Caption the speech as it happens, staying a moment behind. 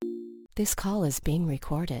This call is being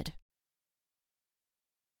recorded.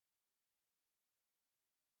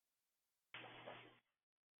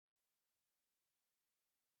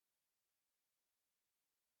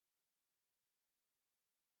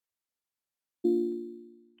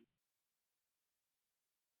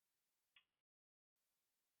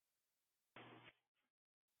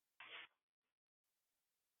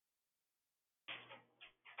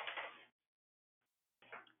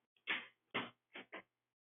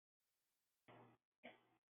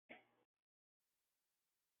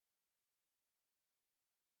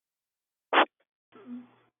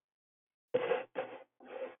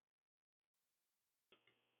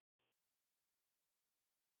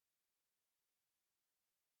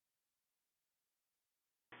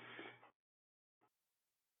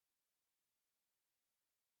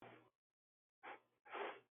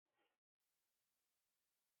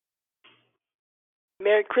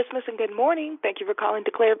 Merry Christmas and good morning. Thank you for calling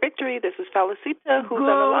Declare Victory. This is Felicita. Who's on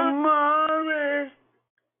the line? Good morning,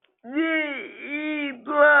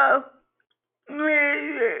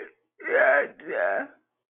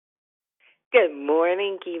 Good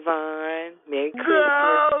morning, Kevon. Merry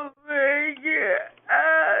Christmas.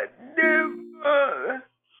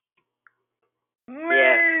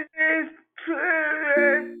 Yes.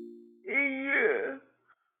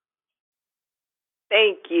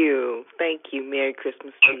 Thank you. Thank you. Merry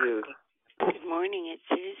Christmas to you. Good morning, it's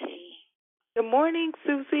Susie. Good morning,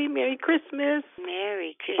 Susie. Merry Christmas.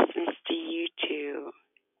 Merry Christmas to you too.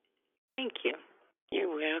 Thank you. You're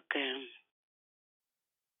welcome.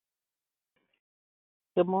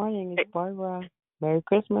 Good morning, it's Barbara. Merry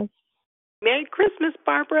Christmas. Merry Christmas,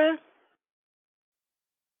 Barbara.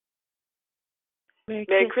 Merry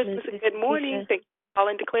Christmas and good morning. Thank you for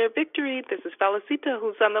calling Declare Victory. This is Felicita.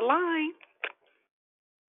 Who's on the line?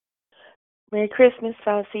 Merry Christmas,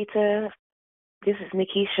 Felicita. This is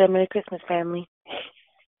Nikisha. Merry Christmas, family.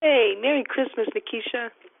 Hey, Merry Christmas, Nikisha.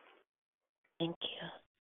 Thank you.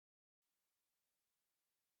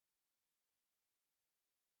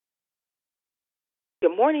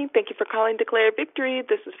 Good morning. Thank you for calling Declare Victory.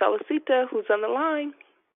 This is Felicita. Who's on the line?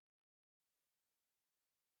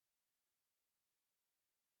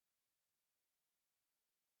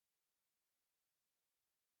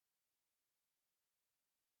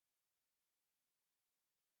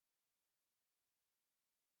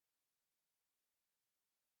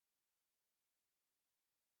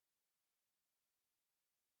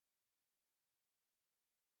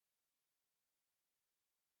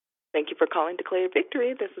 Thank you for calling Declare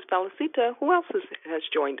Victory. This is Felicita. Who else has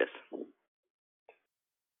joined us?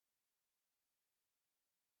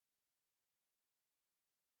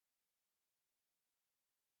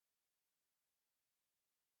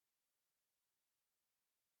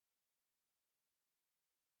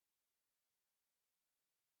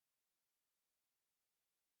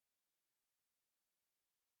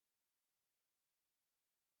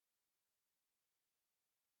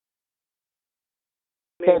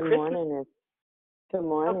 Merry Good Christmas. morning. Good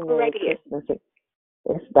morning. go right Merry ahead. Christmas.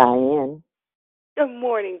 It's Diane. Good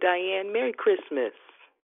morning, Diane. Merry Christmas.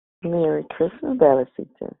 Merry Christmas,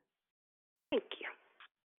 Felicita. Thank you.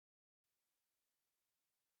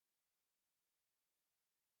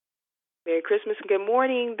 Merry Christmas and good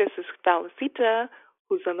morning. This is Felicita.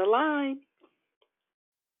 Who's on the line?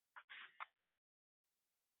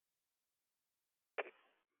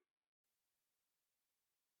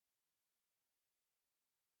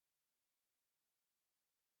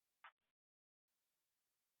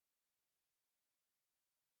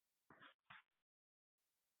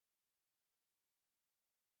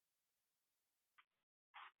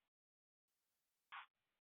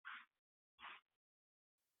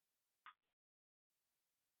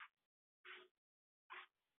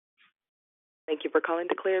 Thank you for calling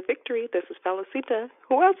Declare Victory. This is Felicita.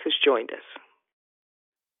 Who else has joined us?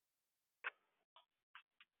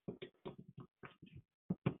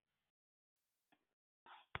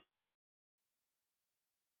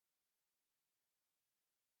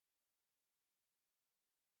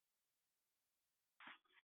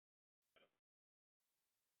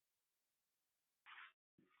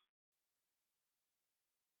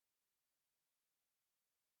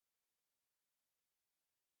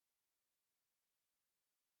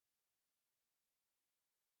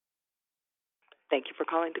 Thank you for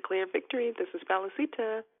calling Declare Victory. This is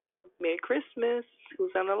Felicita. Merry Christmas.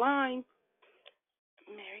 Who's on the line?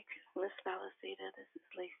 Merry Christmas, Felicita. This is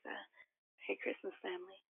Lisa. Merry Christmas,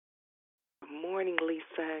 family. Good morning,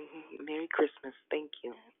 Lisa. Merry Christmas. Thank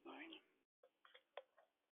you. Good morning.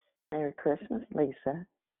 Merry Christmas, Lisa.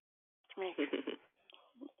 Merry Christmas.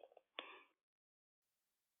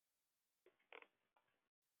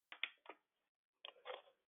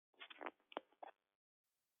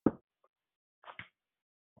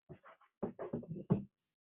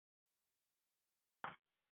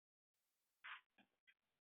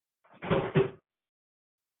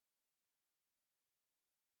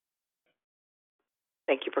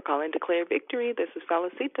 Thank you for calling Declare Victory. This is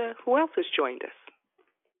Felicita. Who else has joined us?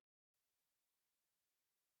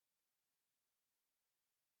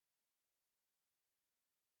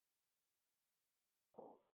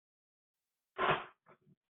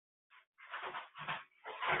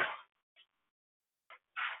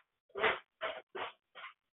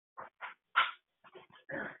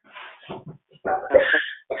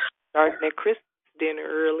 Starting at Christmas dinner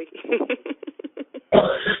early.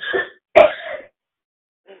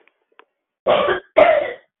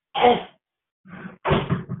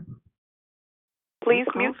 Please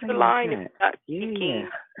mute the line if you're not speaking.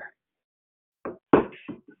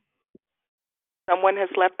 Someone has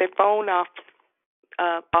left their phone off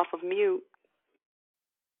of mute.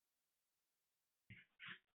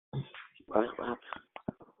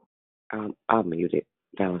 I'll mute it.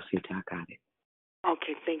 Felicita, I got it.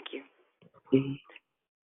 Okay, thank you.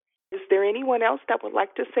 Mm-hmm. Is there anyone else that would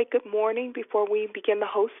like to say good morning before we begin the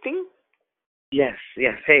hosting? Yes.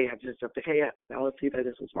 Hey, I just jumped in. Hey, Felicita,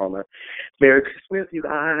 this is Mona. Merry Christmas, you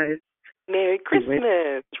guys. Merry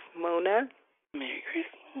Christmas, Mona. Merry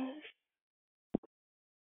Christmas.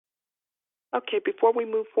 Okay, before we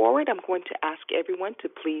move forward, I'm going to ask everyone to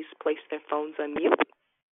please place their phones on mute.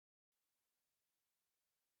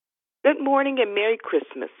 Good morning and Merry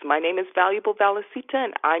Christmas. My name is Valuable Valicita,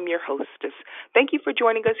 and I'm your hostess. Thank you for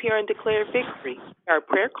joining us here on Declare Victory, our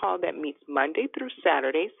prayer call that meets Monday through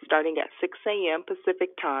Saturday, starting at 6 a.m. Pacific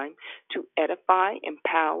Time, to edify,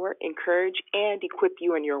 empower, encourage, and equip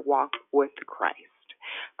you in your walk with Christ.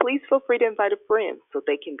 Please feel free to invite a friend so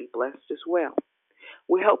they can be blessed as well.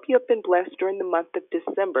 We hope you have been blessed during the month of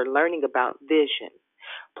December learning about vision.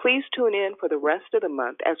 Please tune in for the rest of the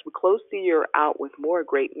month as we close the year out with more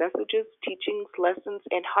great messages, teachings, lessons,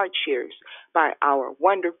 and heart shares by our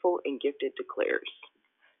wonderful and gifted declarers.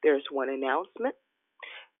 There's one announcement.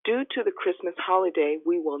 Due to the Christmas holiday,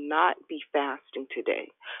 we will not be fasting today.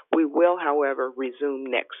 We will, however, resume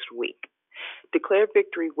next week. Declare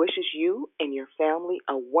Victory wishes you and your family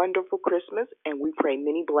a wonderful Christmas, and we pray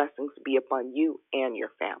many blessings be upon you and your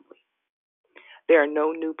family. There are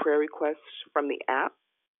no new prayer requests from the app.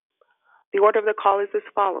 The order of the call is as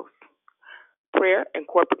follows. Prayer and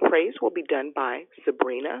corporate praise will be done by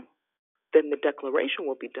Sabrina. Then the declaration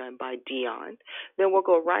will be done by Dion. Then we'll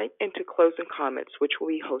go right into closing comments, which will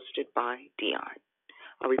be hosted by Dion.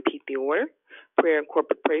 I'll repeat the order. Prayer and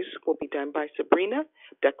corporate praise will be done by Sabrina,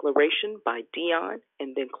 declaration by Dion,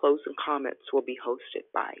 and then closing comments will be hosted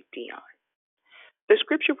by Dion. The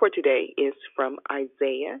scripture for today is from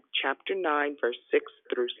Isaiah chapter 9, verse 6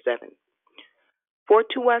 through 7. For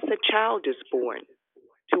to us a child is born,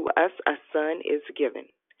 to us a son is given,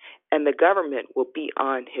 and the government will be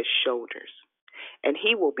on his shoulders. And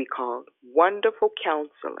he will be called Wonderful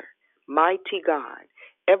Counselor, Mighty God,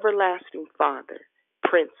 Everlasting Father,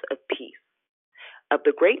 Prince of Peace. Of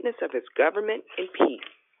the greatness of his government and peace,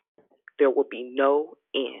 there will be no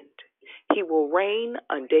end. He will reign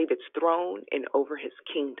on David's throne and over his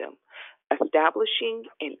kingdom, establishing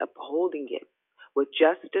and upholding it with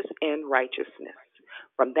justice and righteousness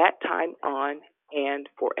from that time on and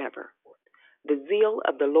forever. The zeal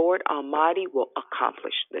of the Lord Almighty will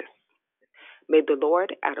accomplish this. May the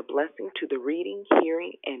Lord add a blessing to the reading,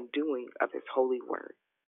 hearing, and doing of his holy word.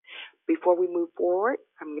 Before we move forward,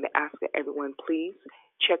 I'm going to ask that everyone please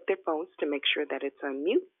check their phones to make sure that it's on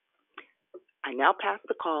mute. I now pass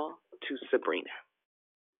the call to Sabrina.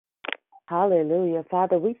 Hallelujah.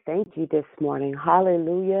 Father, we thank you this morning.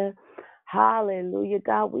 Hallelujah. Hallelujah.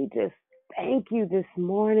 God, we just thank you this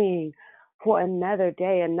morning for another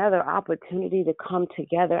day, another opportunity to come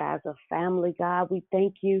together as a family. God, we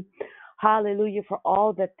thank you. Hallelujah, for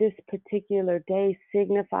all that this particular day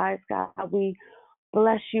signifies. God, we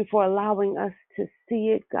bless you for allowing us to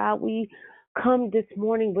see it. God, we come this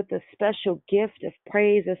morning with a special gift of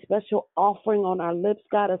praise, a special offering on our lips,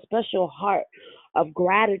 God, a special heart of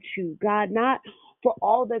gratitude, God, not for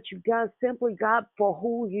all that you've done, simply, God, for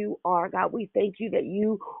who you are. God, we thank you that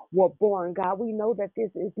you were born. God, we know that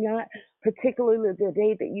this is not particularly the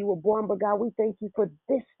day that you were born, but God, we thank you for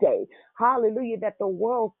this day. Hallelujah, that the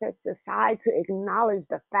world sets aside to acknowledge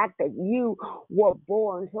the fact that you were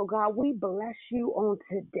born. So God, we bless you on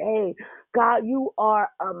today. God, you are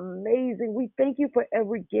amazing. We thank you for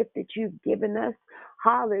every gift that you've given us.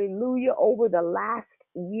 Hallelujah, over the last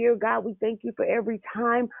year. God, we thank you for every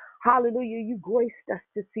time. Hallelujah, you graced us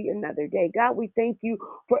to see another day. God, we thank you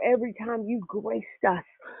for every time you graced us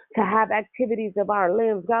to have activities of our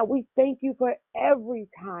limbs. God, we thank you for every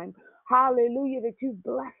time. Hallelujah, that you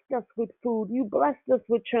blessed us with food. You blessed us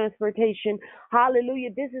with transportation. Hallelujah.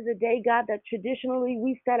 This is a day, God, that traditionally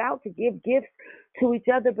we set out to give gifts to each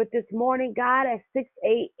other. But this morning, God, at 6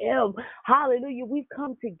 a.m., hallelujah, we've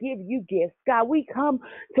come to give you gifts. God, we come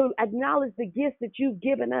to acknowledge the gifts that you've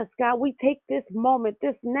given us. God, we take this moment,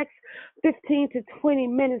 this next 15 to 20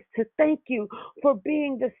 minutes to thank you for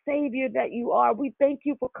being the Savior that you are. We thank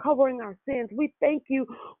you for covering our sins. We thank you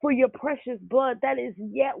for your precious blood that is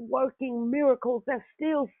yet working miracles, that's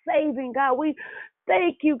still saving. God, we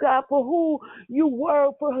thank you, God, for who you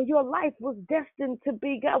were, for your life was destined to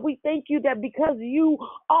be. God, we thank you that because you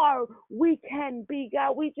are, we can be.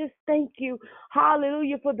 God, we just thank you,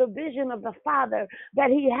 hallelujah, for the vision of the Father that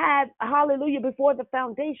he had, hallelujah, before the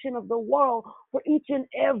foundation of the world for each and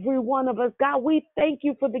every one of us. God, we thank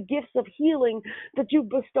you for the gifts of healing that you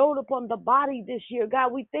bestowed upon the body this year.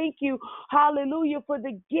 God, we thank you, hallelujah, for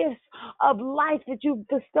the gifts of life that you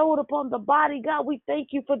bestowed upon the body. God, we thank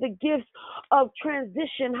you for the gifts of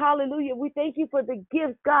transition. Hallelujah. We thank you for the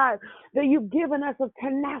gifts, God, that you've given us of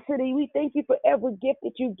tenacity. We thank you for every gift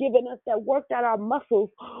that you've given us that worked out our muscles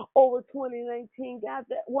over 2019. God,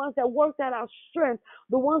 the ones that worked out our strength,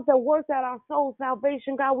 the ones that worked out our soul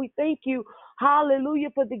salvation. God, we thank you, hallelujah,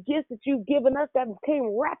 for the gifts that you've given us that came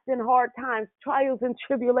wrapped in hard times, trials, and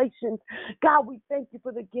tribulations. God, we thank you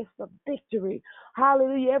for the gifts of victory.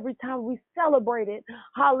 Hallelujah. Every time we celebrate it,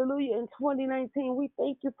 hallelujah, in 2019, we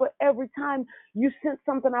thank you for every time you sent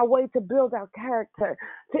something our way to build our character,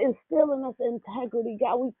 to instill in us integrity.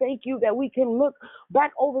 God, we thank you that we can look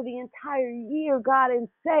back over the entire year, God, and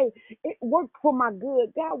say, it worked for my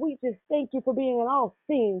good. God, we just thank you for being an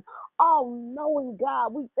all-seeing, all-knowing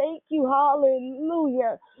God. We thank you,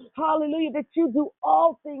 hallelujah, hallelujah, that you do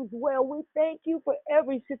all things well. We thank you for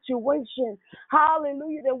every situation,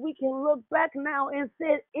 hallelujah, that we can look back now and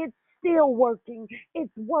say, it's still working.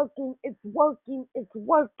 It's working. It's working. It's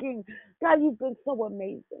working. God, you've been so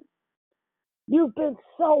amazing. You've been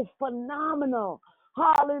so phenomenal.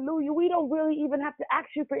 Hallelujah. We don't really even have to ask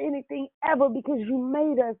you for anything ever because you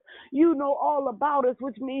made us. You know all about us,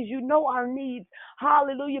 which means you know our needs.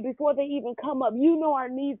 Hallelujah. Before they even come up, you know our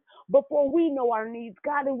needs before we know our needs.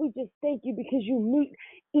 God, and we just thank you because you meet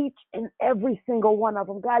each and every single one of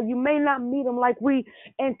them. God, you may not meet them like we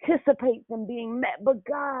anticipate them being met, but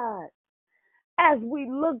God, as we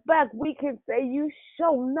look back, we can say you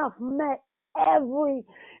sure enough met every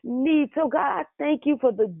need. So God, I thank you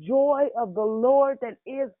for the joy of the Lord that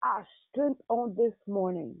is our strength on this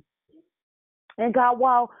morning. And God,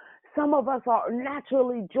 while some of us are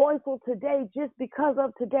naturally joyful today just because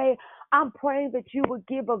of today, I'm praying that you would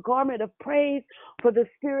give a garment of praise for the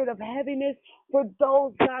spirit of heaviness, for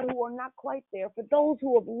those, God, who are not quite there, for those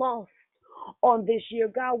who have lost on this year,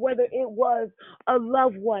 God, whether it was a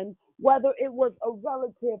loved one, whether it was a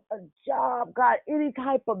relative, a job, God, any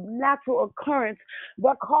type of natural occurrence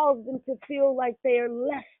that caused them to feel like they are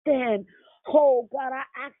less than whole. God,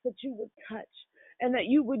 I ask that you would touch and that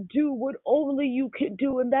you would do what only you could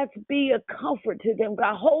do, and that's be a comfort to them.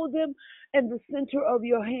 God, hold them in the center of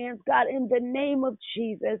your hands, God, in the name of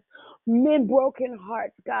Jesus. Men broken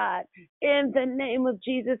hearts, God, in the name of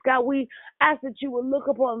Jesus, God, we ask that you would look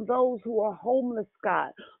upon those who are homeless,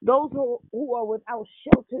 God, those who are without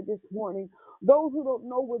shelter this morning, those who don't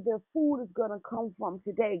know where their food is going to come from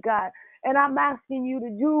today, God. And I'm asking you to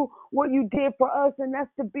do what you did for us, and that's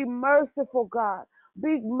to be merciful, God.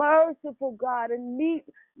 Be merciful, God, and meet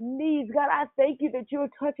needs. God, I thank you that you're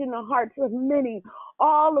touching the hearts of many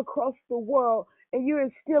all across the world, and you're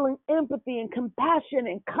instilling empathy and compassion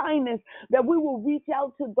and kindness, that we will reach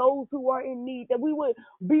out to those who are in need, that we would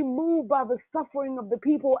be moved by the suffering of the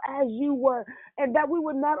people as you were, and that we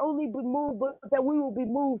would not only be moved, but that we will be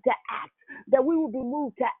moved to act, that we will be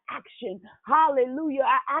moved to action. Hallelujah.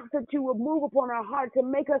 I ask that you would move upon our heart to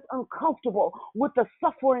make us uncomfortable with the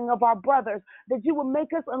suffering of our brothers, that you would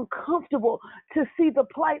make us uncomfortable to see the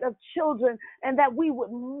plight of children, and that we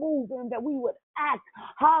would move and that we would act,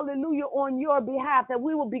 hallelujah, on your behalf, that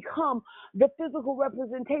we will become the physical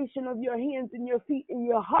representation of your hands and your feet and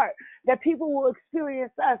your heart, that people will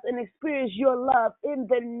experience us and experience your love in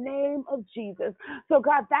the name of Jesus. So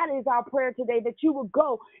God, that is our prayer today, that you will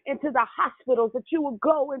go into the hospitals, that you will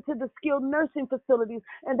go into the skilled nursing facilities,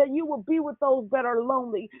 and that you will be with those that are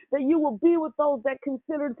lonely, that you will be with those that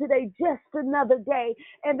consider today just another day,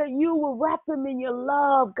 and that you will wrap them in your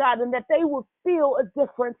love, God, and that they will feel a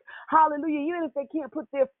difference. Hallelujah. Even if they can't put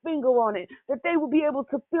their finger on it, that they will be able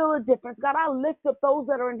to feel a difference. God, I lift up those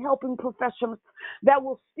that are in helping professions that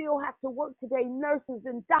will still have to work today, nurses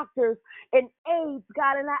and doctors and aides,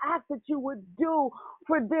 God, and I ask that you would do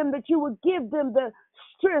for them, that you would give them the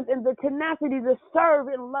strength and the tenacity to serve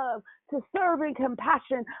in love, to serve in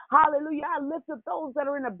compassion. Hallelujah. I lift up those that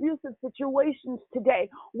are in abusive situations today,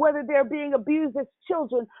 whether they're being abused as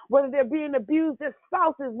children, whether they're being abused as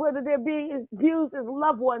spouses, whether they're being abused as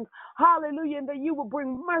loved ones. Hallelujah. And that you will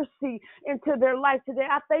bring mercy into their life today.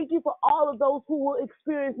 I thank you for all of those who will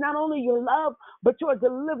experience not only your love, but your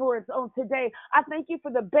deliverance on today. I thank you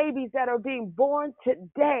for the babies that are being born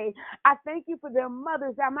today. I thank you for their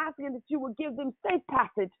mothers. I'm asking that you will give them safe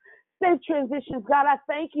passage, safe transitions. God, I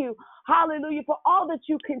thank you, hallelujah, for all that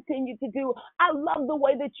you continue to do. I love the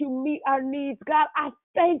way that you meet our needs. God, I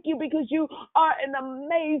thank you because you are an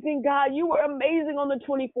amazing God. You were amazing on the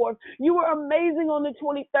 24th. You were amazing on the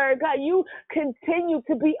 23rd. God, you continue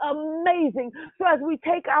to be amazing. So as we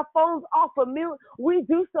take our phones off of mute, we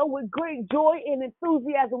do so with great joy and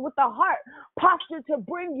enthusiasm, with a heart posture to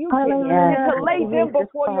bring you gifts and to lay them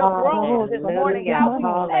before your throne this morning. God, we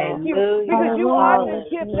thank you because you are the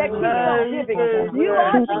gift that keeps on giving. You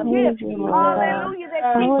are the gift, hallelujah,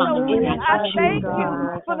 that keeps on giving. I thank you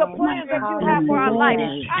for the plans that you have for our life.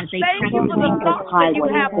 I thank you for the thoughts that you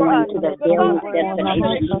have for us. The thoughts that you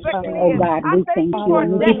even expect to Oh God, we thank you.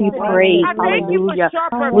 We give you praise. Hallelujah.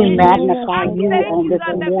 We magnify you on this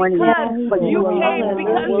morning. But you came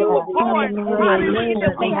because you were born. Hallelujah,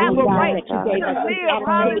 that we have a right to live.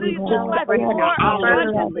 Hallelujah, just like before our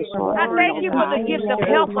abundance. I thank you for the gift of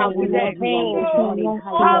health on today.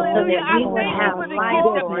 Hallelujah, I thank you for the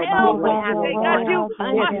gift of health on today. God, you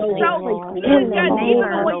are so good. God, even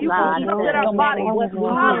the way you constructed our bodies.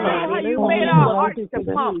 Hallelujah, how you made our hearts to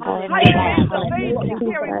pump. How you made the veins to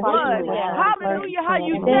carry blood. Hallelujah, how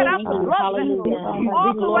you set out the blood vessels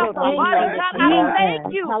all throughout the body. God, I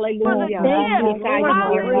thank you for the gift.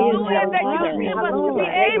 Hallelujah, that you give us to be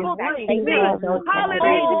able to see.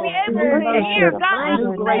 Hallelujah, to be able to hear. God, I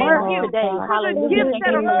thank you for the gifts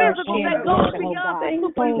that are physical that go beyond the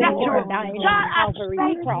supernatural. God, I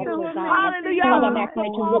thank you. Hallelujah, I lift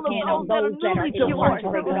up all of those that are newly divorced.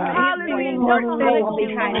 Hallelujah, don't know how they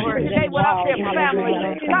can live today without their family.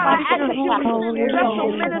 God, I ask that you would send special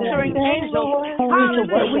ministering angels.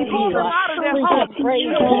 Hallelujah, pull them out of their homes,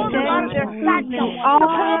 pull them out of their factories,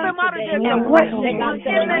 pull them out of their depression.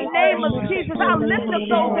 In the name of Jesus, I lift up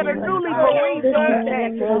those that are newly bereaved on today.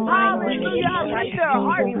 Hallelujah, I lift their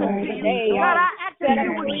hearts to you. God, I ask that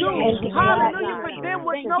you would do, hallelujah, for them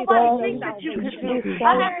what nobody thinks that you could do.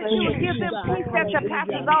 I ask that you would give them peace that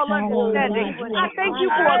surpasses all understanding. I thank you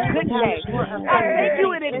for a good day. I thank you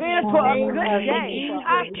in advance for a good day.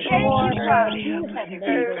 I thank you, God.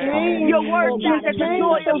 Your word says that the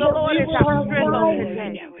joy of the Lord is our strength on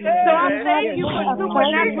today. So I thank you for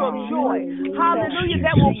supernatural joy. Hallelujah,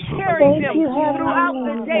 that will carry them throughout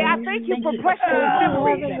the day. I thank you for precious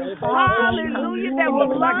memories. Hallelujah, that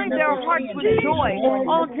will line their hearts with joy.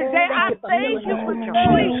 On today, I thank you for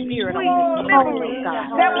sweet, sweet memories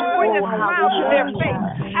that will bring a smile to their face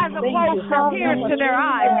as opposed to tears to their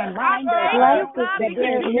eyes. I thank you, God,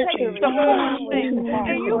 because you take the whole thing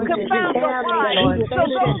and you confound the wise. So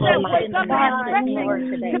those that wake up expecting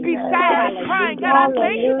to be sad and crying, God, I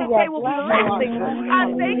thank you that they will be laughing. I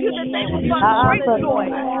thank you that they will find great joy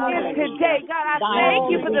in today. God, I thank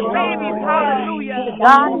you for the babies, hallelujah,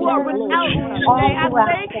 who are without today. I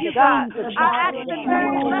thank you, God. I ask that you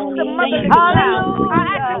will bless the mother and child. I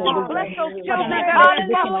ask that you will bless those children that are in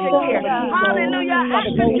foster care. Hallelujah. I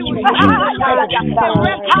ask that you will use them, God, to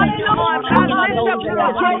rescue your arms. I lift up the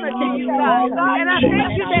Jonah to you, God. And I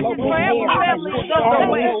thank you that his forever family is on the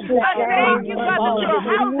way. I thank you, God, that you're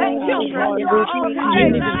housing children on today.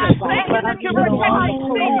 God, I thank you that you're protecting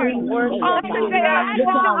seniors on today. I ask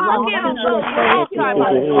that you look in on those with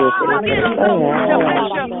Alzheimer's. Look in on those with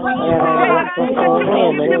dementia. Today, I ask that you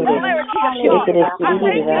will give them clarity of thought. I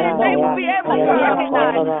thank you that they will be able to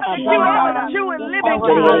recognize that you are the true and living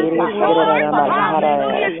God. Lord,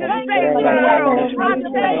 hallelujah, to save the world. I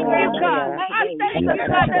thank you, God. I thank you,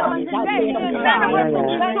 God, that on today, none of us will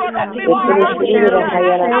be short of memory.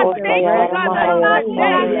 I thank you, God, that on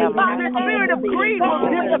today, the spirit of greed will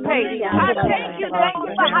dissipate. I thank you that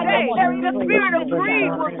on today, the spirit of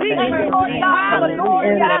greed will decrease.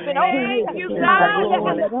 Hallelujah. I thank you, God.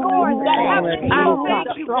 I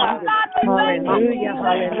thank you, God. Hallelujah.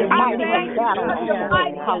 I thank you, God.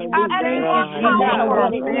 I thank you,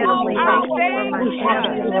 power. I thank you,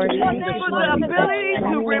 God, for the ability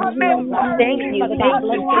to remember. Thank you.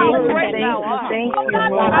 How great thou art. Thank you, I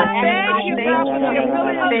Lord. thank you, God, for the ability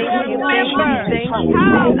to remember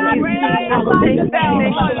how great thou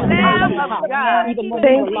art, Lamb of God.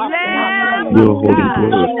 Lamb of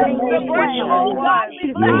God. The virtual one.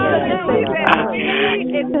 Hallelujah. That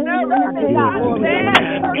feed and nourish. I thank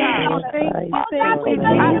you, God. thank you,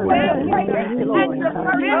 Jesus. Thank you,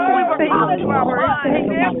 Lord. Thank you, Lord. Thank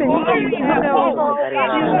you,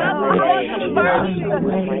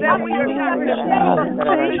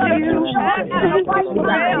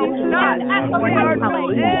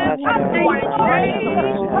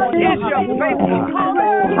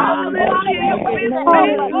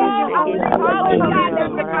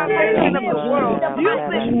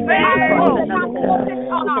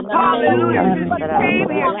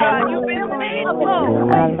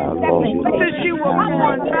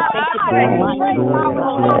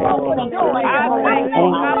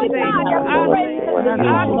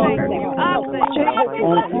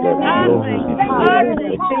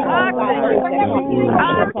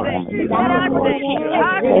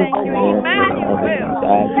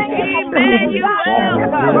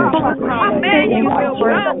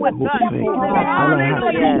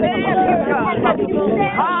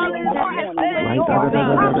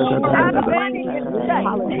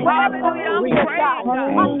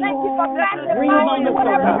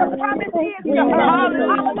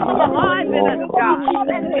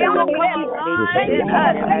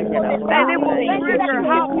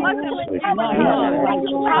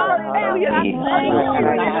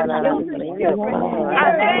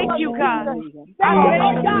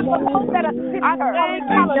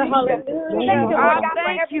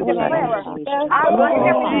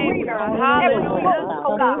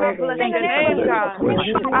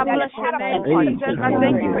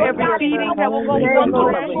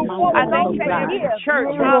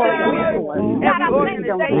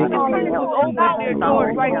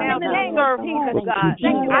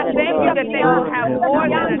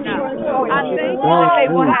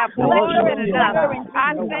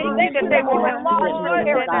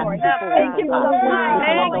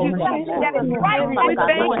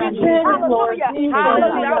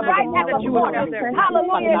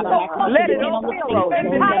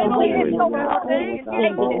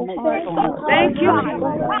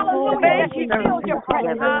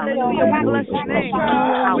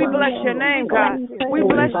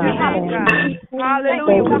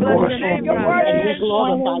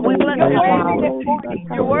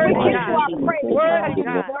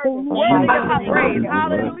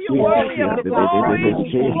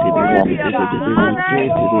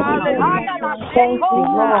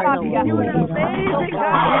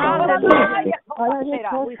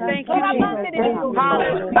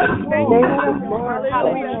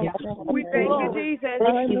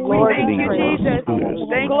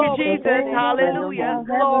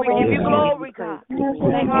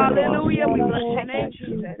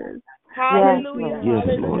 Hallelujah. You've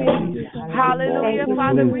been faithful since you were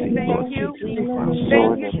born.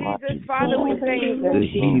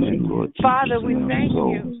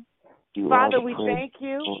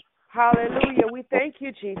 Hallelujah. We thank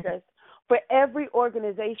you, Jesus, for every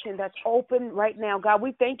organization that's open right now. God,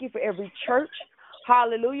 we thank you for every church,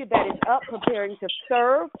 hallelujah, that is up preparing to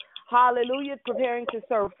serve. Hallelujah, preparing to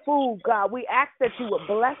serve food, God. We ask that you would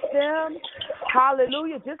bless them.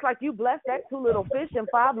 Hallelujah, just like you blessed that 2 little fish and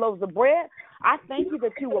 5 loaves of bread. I thank you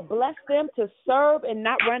that you will bless them to serve and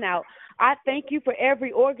not run out. I thank you for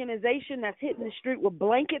every organization that's hitting the street with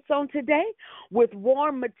blankets on today, with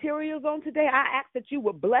warm materials on today. I ask that you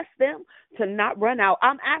would bless them to not run out.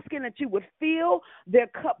 I'm asking that you would fill their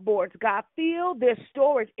cupboards, God, fill their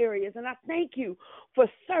storage areas. And I thank you for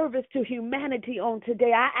service to humanity on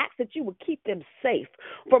today. I ask that you would keep them safe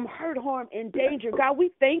from hurt, harm, and danger. God,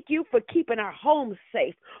 we thank you for keeping our homes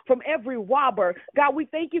safe from every robber. God, we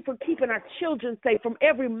thank you for keeping our children safe from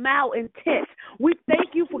every malintent. We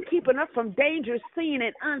thank you for keeping us from danger seen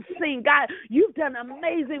and unseen. God, you've done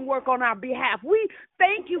amazing work on our behalf. We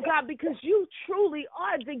thank you, God, because you truly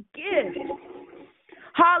are the gift.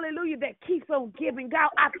 Hallelujah, that keeps on giving. God,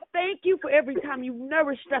 I thank you for every time you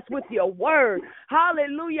nourished us with your word.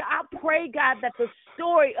 Hallelujah. I pray, God, that the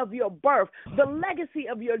story of your birth, the legacy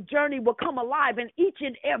of your journey will come alive in each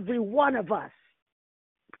and every one of us.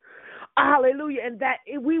 Hallelujah. And that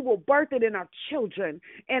we will birth it in our children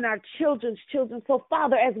and our children's children. So,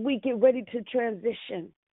 Father, as we get ready to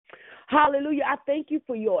transition, hallelujah, I thank you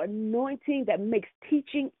for your anointing that makes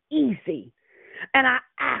teaching easy. And I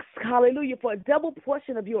ask, hallelujah, for a double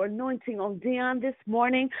portion of your anointing on Dion this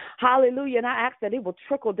morning. Hallelujah. And I ask that it will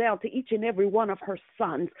trickle down to each and every one of her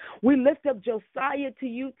sons. We lift up Josiah to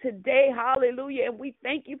you today. Hallelujah. And we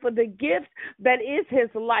thank you for the gift that is his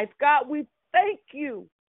life. God, we thank you.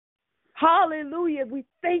 Hallelujah. We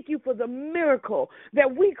thank you for the miracle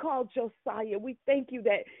that we call Josiah. We thank you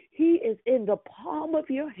that he is in the palm of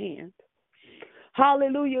your hand.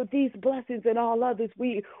 Hallelujah. These blessings and all others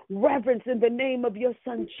we reverence in the name of your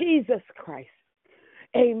Son, Jesus Christ.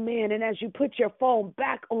 Amen. And as you put your phone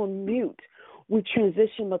back on mute, we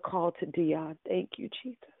transition the call to Dion. Thank you,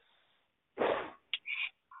 Jesus.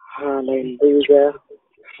 Hallelujah.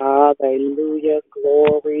 Hallelujah.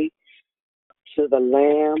 Glory to the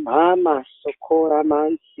Lamb.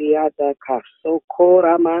 Amasokoramansia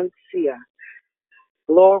dakasokoramansia.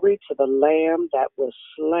 Glory to the Lamb that was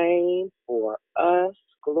slain for us.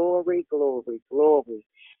 Glory, glory, glory.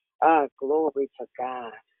 Glory to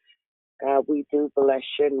God. God, we do bless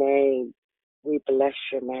your name. We bless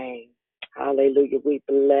your name. Hallelujah. We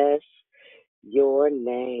bless your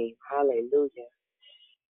name. Hallelujah.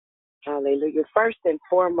 Hallelujah. First and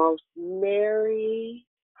foremost, Merry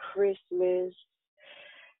Christmas.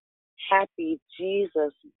 Happy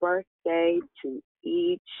Jesus' birthday to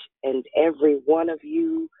each and every one of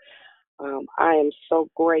you. I am so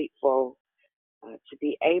grateful to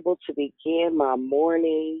be able to begin my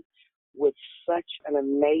morning with such an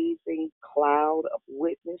amazing cloud of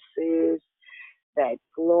witnesses, that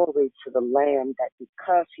glory to the Lamb, that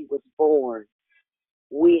because he was born,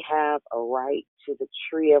 we have a right to the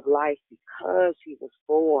tree of life. Because he was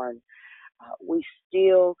born, we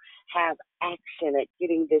still have action at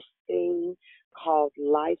getting this thing called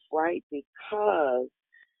life right, because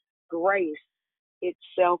grace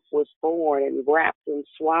itself was born and wrapped in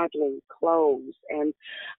swaddling clothes and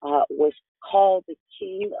was called the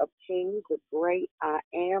King of Kings, the great I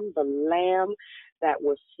am, the Lamb that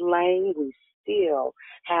was slain. We still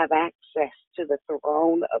have access to the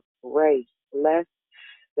throne of grace. Bless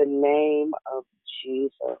the name of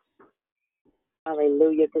Jesus.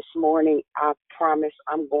 Hallelujah. This morning, I promise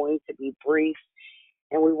I'm going to be brief,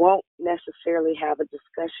 and we won't necessarily have a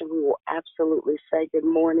discussion. We will absolutely say good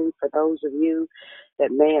morning for those of you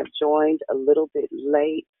that may have joined a little bit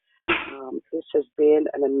late. This has been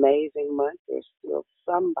an amazing month. There's still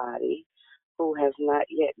somebody who has not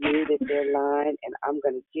yet muted their line, and I'm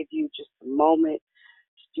going to give you just a moment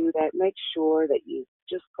to do that. Make sure that you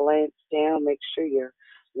just glance down, make sure your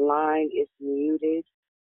line is muted.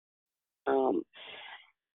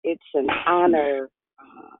 It's an honor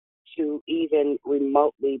to even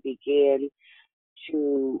remotely begin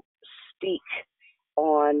to speak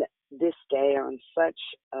on this day, on such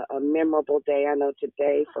a memorable day. I know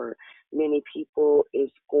today for many people is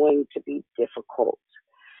going to be difficult.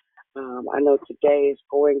 I know today is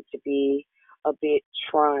going to be a bit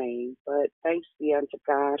trying, but thanks be unto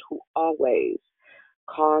God who always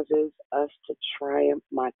causes us to triumph.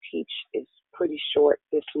 My teach is pretty short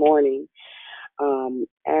this morning,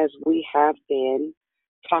 as we have been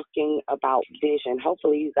talking about vision.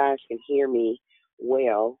 Hopefully you guys can hear me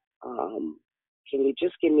well. Can you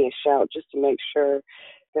just give me a shout just to make sure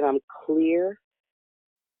that I'm clear?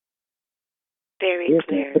 Very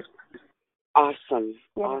clear. Awesome,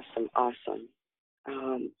 Yeah. awesome.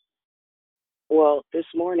 Well,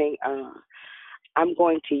 this morning, I'm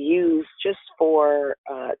going to use, just for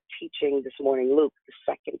teaching this morning, Luke, the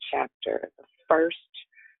second chapter, the first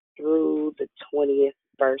through the 20th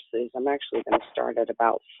verses. I'm actually going to start at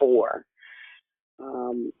about 4.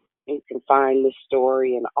 You can find this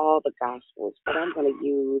story in all the Gospels, but I'm going to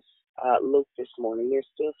use Luke this morning. There's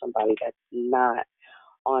still somebody that's not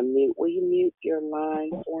on mute. Will you mute your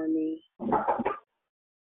line for me? I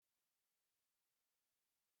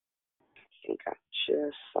think I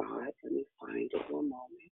just saw it. Let me find it one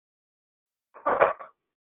moment.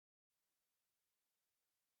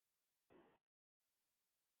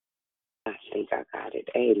 I think I got it.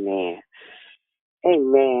 Amen.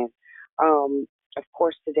 Amen. Of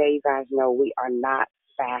course, today, you guys know we are not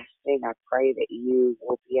fasting. I pray that you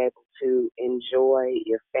will be able to enjoy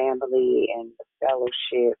your family and the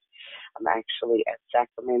fellowship. I'm actually in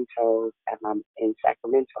Sacramento at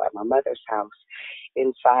my mother's house.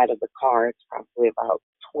 Inside of the car, it's probably about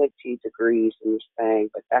 20 degrees in this thing,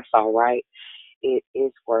 but that's all right. It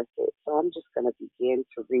is worth it. So I'm just going to begin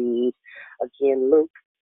to read again Luke,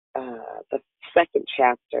 the second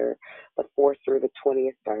chapter, the 4th through the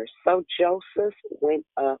 20th verse. So Joseph went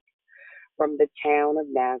up from the town of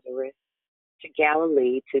Nazareth to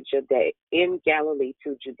Galilee, to Judea,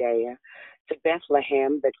 to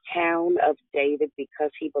Bethlehem, the town of David,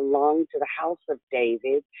 because he belonged to the house of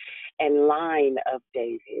David and line of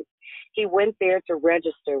David. He went there to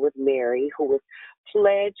register with Mary, who was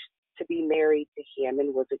pledged to be married to him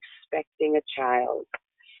and was expecting a child.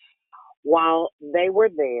 While they were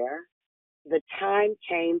there, the time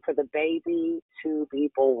came for the baby to be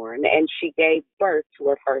born, and she gave birth to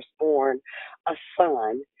her firstborn, a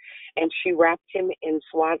son, and she wrapped him in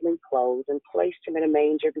swaddling clothes and placed him in a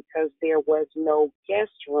manger because there was no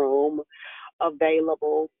guest room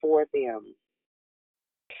available for them.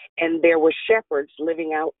 And there were shepherds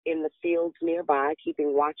living out in the fields nearby,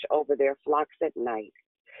 keeping watch over their flocks at night.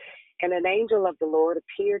 And an angel of the Lord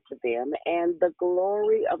appeared to them, and the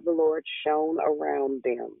glory of the Lord shone around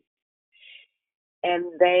them. And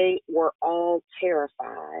they were all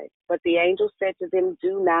terrified. But the angel said to them,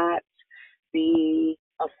 "Do not be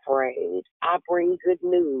afraid. I bring good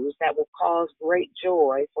news that will cause great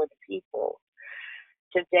joy for the people.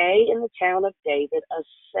 Today in the town of David, a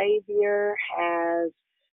Savior has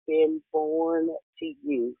been born to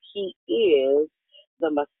you. He is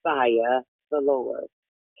the Messiah, the Lord.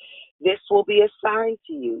 This will be a sign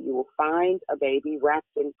to you. You will find a baby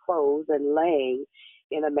wrapped in clothes and laying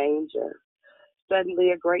in a manger."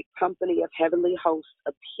 Suddenly a great company of heavenly hosts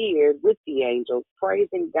appeared with the angels,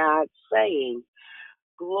 praising God, saying,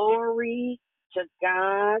 "Glory to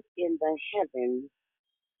God in the heavens,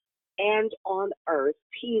 and on earth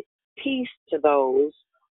peace to those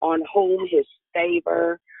on whom his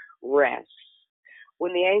favor rests."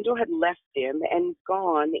 When the angel had left them and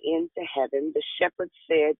gone into heaven, the shepherds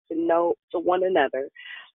said to one another,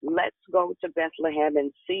 "Let's go to Bethlehem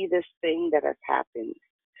and see this thing that has happened,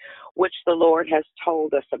 which the Lord has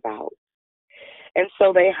told us about." And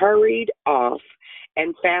so they hurried off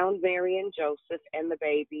and found Mary and Joseph and the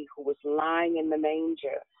baby who was lying in the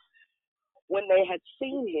manger. When they had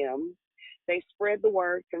seen him, they spread the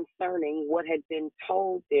word concerning what had been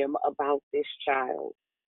told them about this child.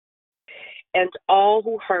 And all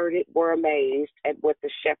who heard it were amazed at what the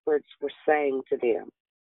shepherds were saying to them.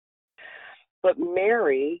 But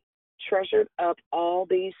Mary treasured up all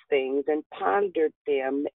these things and pondered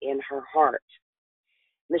them in her heart.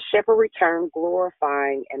 The shepherd returned,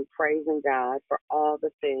 glorifying and praising God for all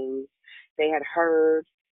the things they had heard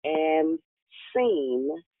and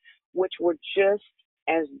seen, which were just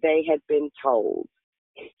as they had been told.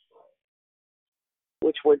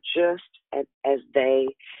 As they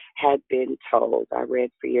had been told. I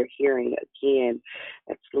read for your hearing again.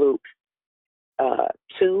 That's Luke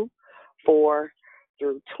 2, 4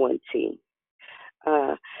 through 20.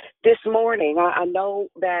 This morning, I know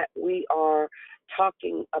that we are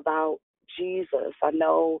talking about Jesus. I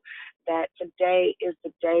know that today is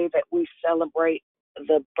the day that we celebrate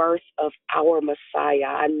the birth of our Messiah.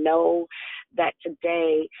 I know that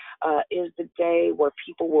today is the day where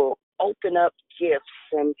people will open up gifts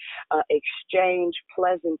and exchange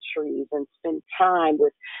pleasantries and spend time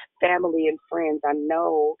with family and friends. I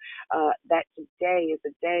know that today is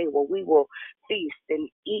a day where we will feast and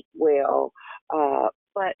eat well.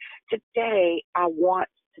 But today I want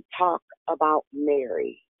to talk about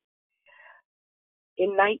Mary.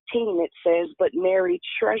 In 19 it says, "But Mary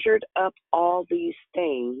treasured up all these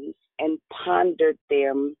things and pondered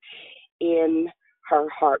them in her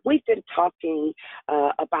heart." We've been talking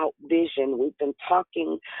about vision. We've been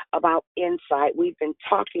talking about insight. We've been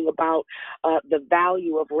talking about the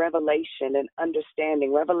value of revelation and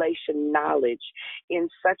understanding, revelation knowledge in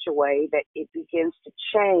such a way that it begins to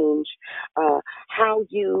change how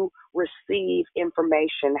you receive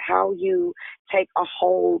information, how you take a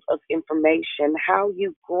hold of information, how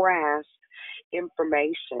you grasp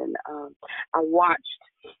information. I watched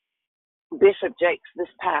Bishop Jakes this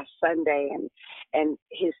past Sunday, and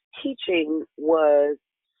his teaching was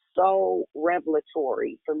so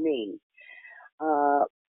revelatory for me.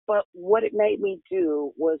 But what it made me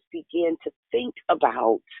do was begin to think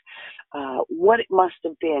about what it must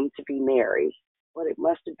have been to be Mary. What it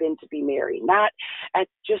must have been to be Mary, not at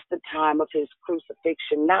just the time of his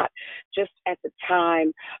crucifixion, not just at the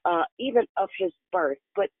time even of his birth,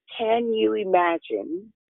 but can you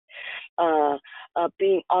imagine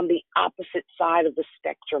being on the opposite side of the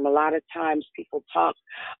spectrum? A lot of times people talk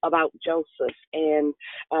about Joseph and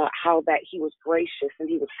how that he was gracious and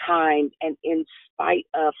he was kind, and in spite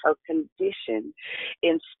of her condition,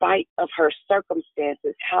 in spite of her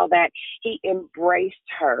circumstances, how that he embraced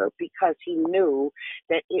her because he knew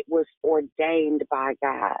that it was ordained by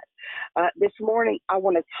God. This morning, I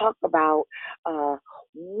want to talk about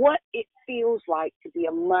what it feels like to be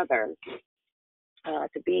a mother,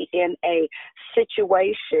 to be in a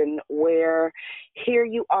situation where here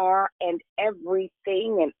you are and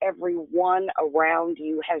everything and everyone around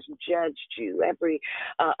you has judged you. Every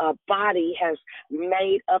body has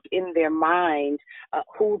made up in their mind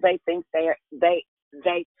who they think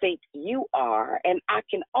they think you are. And I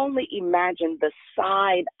can only imagine the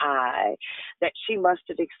side eye that she must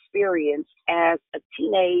have experienced as a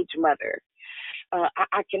teenage mother.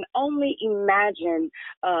 I can only imagine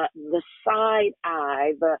the side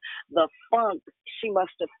eye, the funk she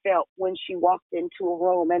must have felt when she walked into a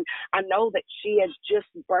room. And I know that she has just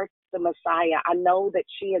birthed the Messiah. I know that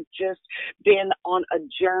she had just been on a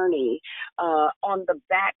journey on the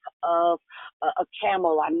back of a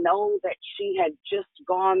camel. I know that she had just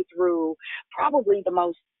gone through probably the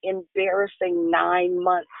most embarrassing 9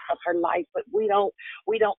 months of her life, but we don't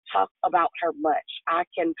talk about her much. I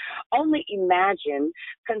can only imagine,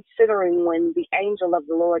 considering when the angel of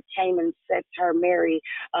the Lord came and said to her, Mary,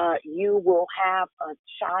 you will have a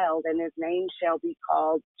child and his name shall be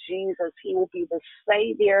called Jesus. He will be the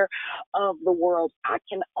Savior of the world. I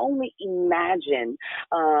can only imagine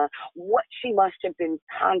what she must have been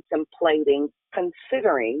contemplating,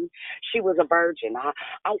 considering she was a virgin.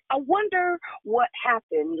 I wonder what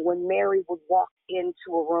happened when Mary would walk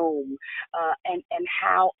into a room and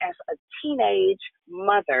how, as a teenage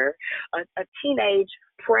mother, a teenage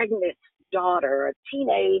pregnant daughter, a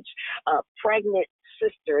teenage pregnant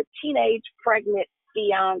sister, a teenage pregnant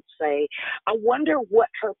fiance, I wonder what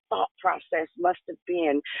her thought process must have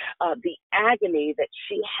been, the agony that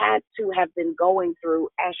she had to have been going through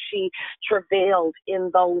as she travailed in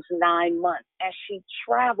those 9 months, as she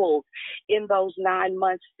traveled in those 9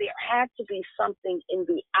 months. There had to be something in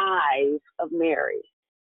the eyes of Mary.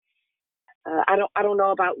 I don't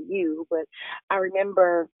know about you, but I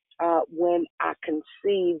remember when I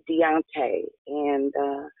conceived Deontay, and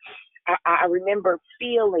I remember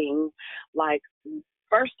feeling like,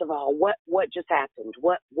 first of all, what just happened?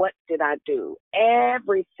 What did I do?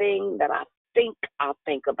 Everything that I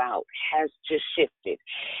think about has just shifted.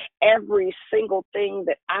 Every single thing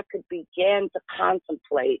that I could begin to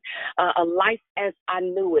contemplate, a life as I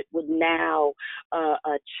knew it would now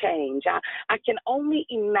change. I can only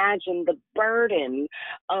imagine the burden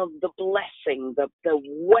of the blessing, the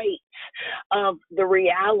weight of the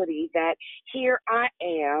reality that here I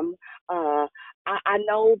am. I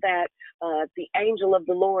know that the angel of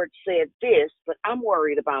the Lord said this, but I'm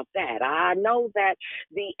worried about that. I know that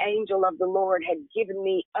the angel of the Lord had given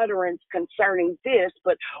me utterance concerning this,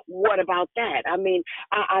 but what about that? I mean,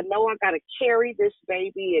 I know I got to carry this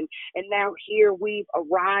baby, and now here we've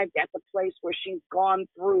arrived at the place where she's gone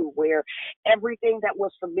through, where everything that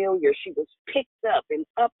was familiar, she was picked up and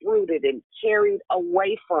uprooted and carried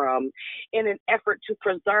away from in an effort to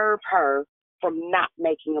preserve her from not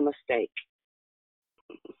making a mistake.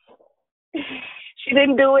 She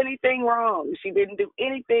didn't do anything wrong. She didn't do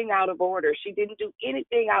anything out of order. She didn't do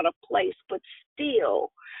anything out of place, but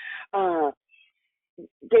still,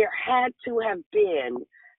 there had to have been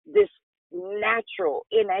this natural,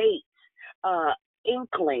 innate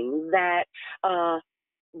inkling that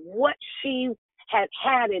what she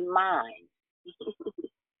had in mind,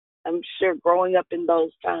 I'm sure growing up in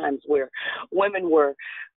those times where women were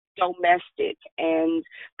domestic and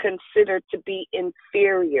considered to be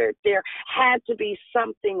inferior, there had to be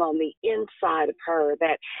something on the inside of her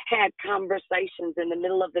that had conversations in the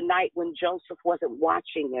middle of the night when Joseph wasn't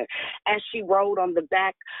watching her, as she rode on the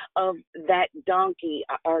back of that donkey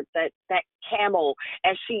or that camel,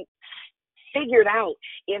 as she figured out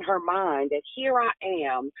in her mind that here I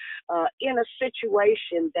am in a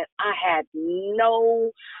situation that I had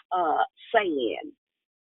no say in.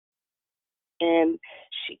 And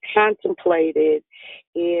she contemplated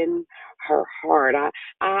in her heart.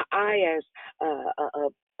 I as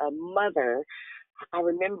a mother, I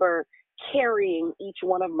remember carrying each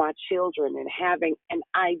one of my children and having an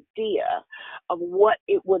idea of what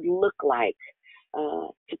it would look like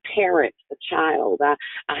to parent a child. I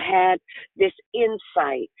had this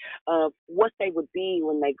insight of what they would be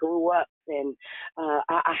when they grew up, and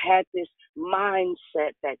I had this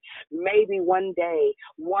mindset that maybe one day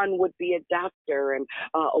one would be a doctor, and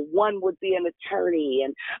one would be an attorney,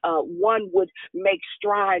 and one would make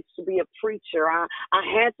strides to be a preacher. I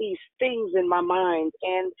had these things in my mind,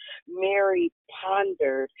 and Mary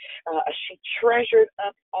pondered. She treasured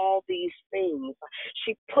up all these things.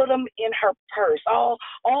 She put them in her purse. All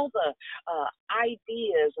the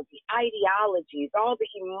ideas of the ideologies, all the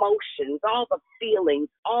emotions, all the feelings,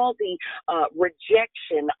 all the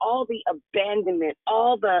rejection, all the abandonment,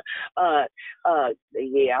 all the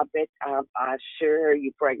yeah, I bet I'm sure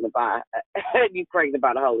you pregnant by you pregnant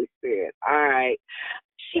by the Holy Spirit. All right.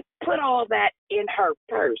 She put all that in her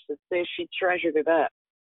purse. It says she treasured it up.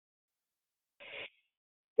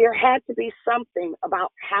 There had to be something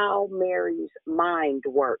about how Mary's mind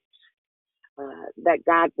worked, that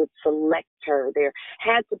God would select her. There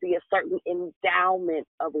had to be a certain endowment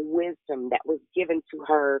of wisdom that was given to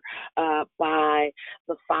her by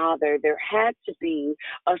the Father. There had to be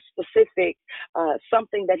a specific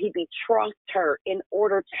something that he betrothed her in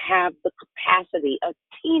order to have the capacity, a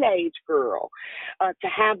teenage girl, to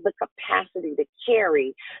have the capacity to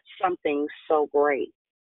carry something so great.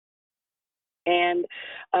 And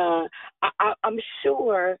I'm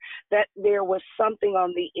sure that there was something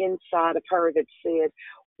on the inside of her that said,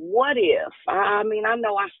 what if? I mean, I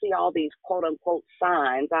know I see all these quote unquote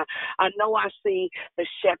signs. I know I see the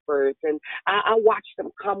shepherds, and I watch them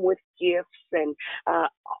come with gifts and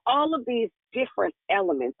all of these different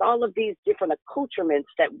elements, all of these different accoutrements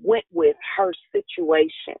that went with her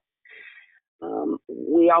situation.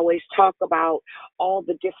 We always talk about all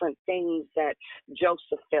the different things that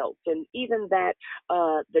Joseph felt, and even that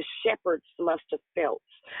the shepherds must have felt.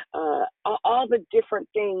 All the different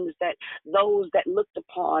things that those that looked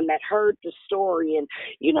upon, that heard the story. And,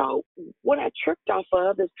 you know, what I tripped off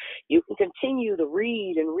of is you can continue to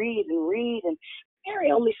read and read and read, and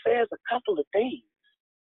Mary only says a couple of things.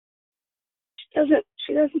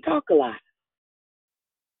 She doesn't talk a lot.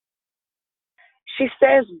 She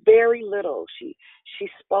says very little. She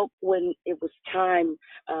spoke when it was time,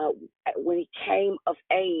 when he came of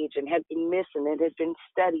age and had been missing and had been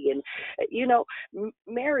studying. You know,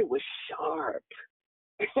 Mary was sharp.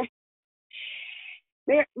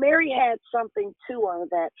 Mary had something to her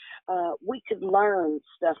that we could learn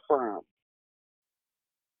stuff from.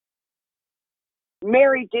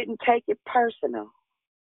 Mary didn't take it personal.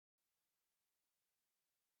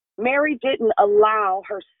 Mary didn't allow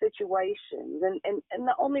her situations, and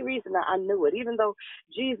the only reason that I knew it, even though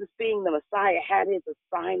Jesus being the Messiah had his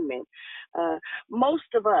assignment, most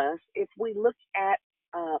of us, if we look at,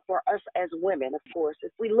 for us as women, of course,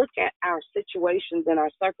 if we look at our situations and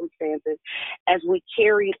our circumstances as we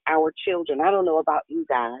carried our children, I don't know about you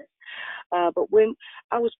guys, but when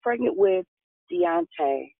I was pregnant with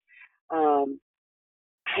Deontay, I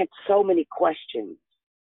had so many questions.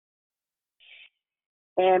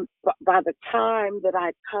 And by the time that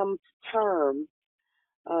I'd come to term,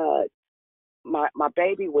 my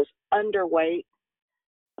baby was underweight.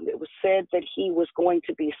 It was said that he was going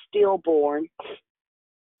to be stillborn.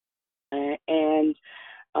 And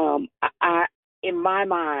I, in my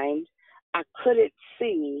mind, I couldn't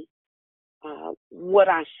see what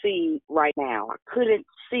I see right now. I couldn't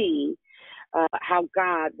see how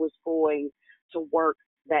God was going to work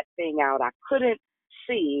that thing out. I couldn't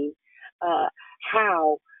see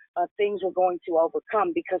how things were going to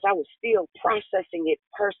overcome because I was still processing it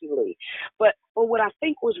personally. But what I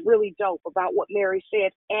think was really dope about what Mary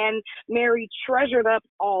said, and Mary treasured up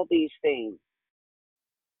all these things.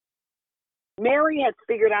 Mary had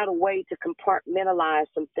figured out a way to compartmentalize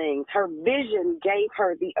some things. Her vision gave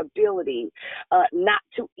her the ability not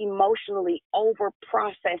to emotionally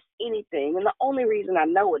over-process anything. And the only reason I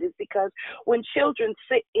know it is because when children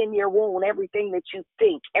sit in your womb, everything that you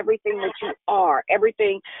think, everything that you are,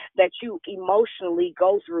 everything that you emotionally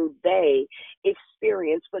go through, they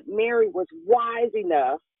experience. But Mary was wise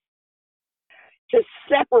enough to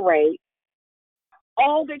separate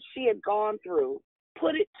all that she had gone through,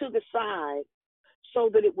 put it to the side so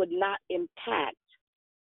that it would not impact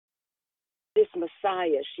this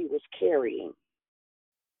Messiah she was carrying.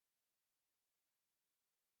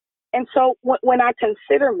 And so when I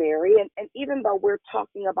consider Mary, and even though we're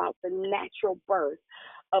talking about the natural birth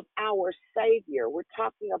of our Savior, we're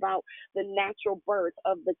talking about the natural birth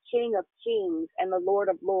of the King of Kings and the Lord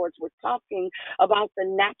of Lords. We're talking about the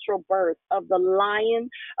natural birth of the Lion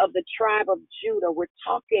of the tribe of Judah. We're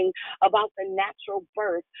talking about the natural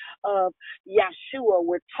birth of Yeshua.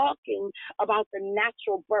 We're talking about the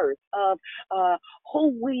natural birth of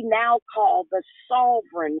who we now call the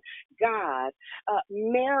sovereign God.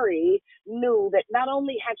 Mary knew that not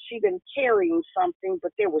only had she been carrying something,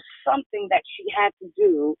 but there was something that she had to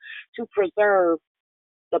do to preserve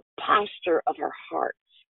the posture of her heart.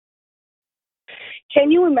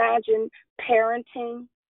 Can you imagine parenting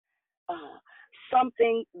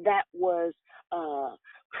something that was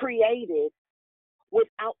created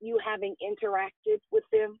without you having interacted with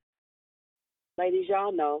them? Ladies,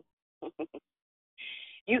 y'all know.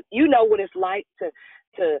 You know what it's like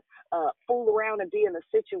to fool around and be in a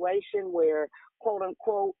situation where, quote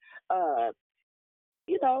unquote,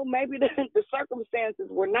 you know, maybe the circumstances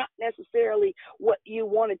were not necessarily what you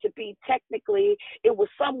wanted to be. Technically, it was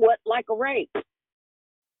somewhat like a rape.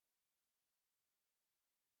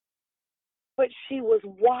 But she was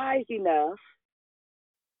wise enough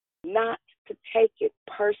not to take it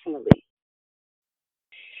personally.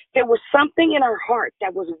 There was something in her heart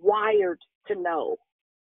that was wired to know,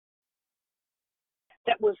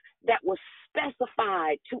 that was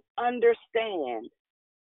specified to understand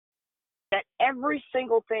that every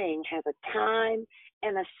single thing has a time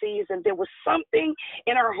and a season. There was something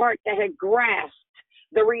in her heart that had grasped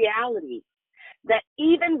the reality that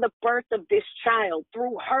even the birth of this child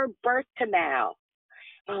through her birth canal,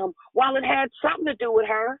 while it had something to do with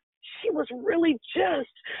her, she was really just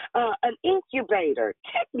an incubator,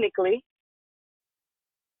 technically.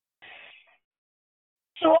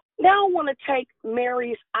 So now I want to take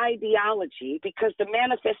Mary's ideology, because the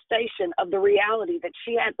manifestation of the reality that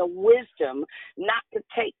she had the wisdom not to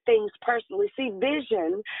take things personally. See,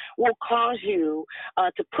 vision will cause you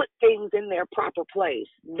to put things in their proper place.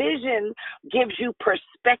 Vision gives you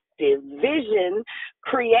perspective. Vision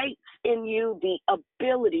creates in you the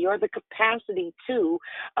ability or the capacity to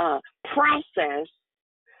process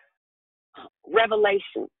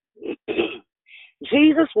revelation.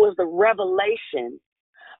 Jesus was the revelation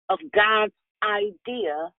of God's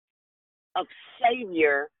idea of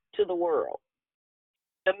Savior to the world.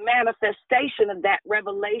 The manifestation of that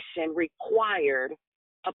revelation required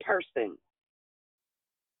a person.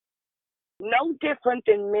 No different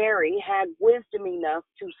than Mary had wisdom enough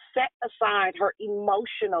to set aside her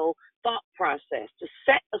emotional thought process, to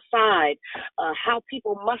set aside how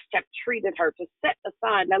people must have treated her, to set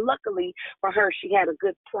aside. Now, luckily for her, she had a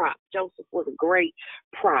good prop. Joseph was a great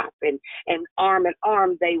prop, and arm in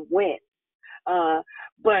arm they went.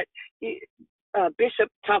 But Bishop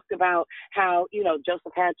talked about how,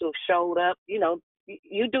 Joseph had to have showed up.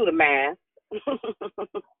 You do the math.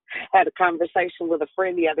 Had a conversation with a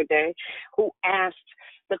friend the other day who asked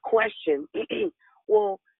the question,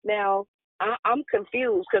 well, now I'm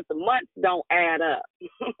confused because the months don't add up.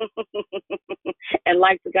 And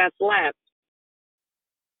Liza got slapped.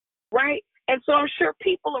 Right? And so I'm sure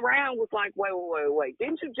people around was like, wait.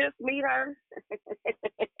 Didn't you just meet her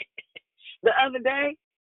the other day?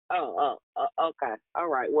 Oh, okay. All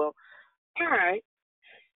right. Well, all right.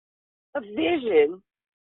 A vision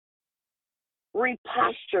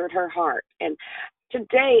repostured her heart. And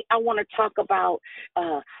today I want to talk about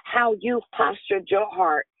how you've postured your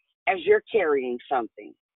heart as you're carrying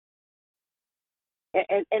something.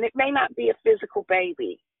 And it may not be a physical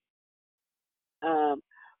baby.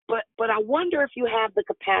 But I wonder if you have the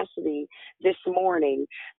capacity this morning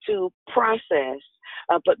to process.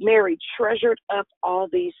 But Mary treasured up all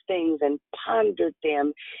these things and pondered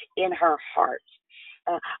them in her heart.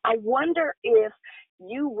 I wonder if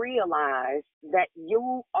you realize that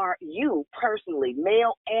you personally,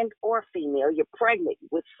 male and or female, you're pregnant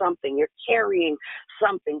with something, you're carrying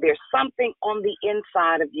something. There's something on the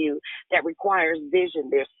inside of you that requires vision.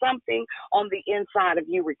 There's something on the inside of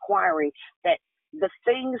you requiring that the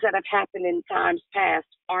things that have happened in times past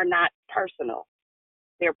are not personal.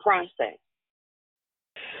 They're processed.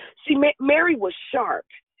 See, Mary was sharp.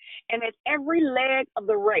 And at every leg of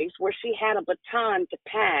the race where she had a baton to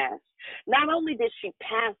pass, not only did she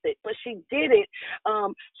pass it, but she did it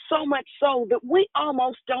so much so that we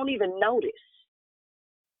almost don't even notice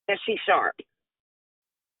that she's sharp.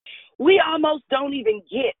 We almost don't even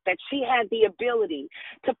get that she had the ability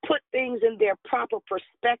to put things in their proper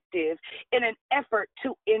perspective in an effort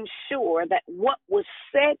to ensure that what was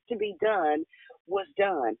said to be done was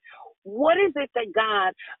done. What is it that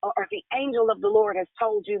God or the angel of the Lord has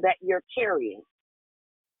told you that you're carrying?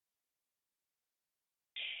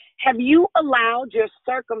 Have you allowed your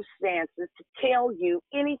circumstances to tell you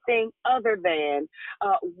anything other than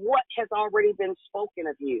what has already been spoken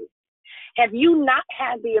of you? Have you not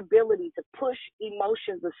had the ability to push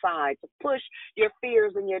emotions aside, to push your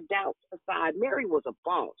fears and your doubts aside? Mary was a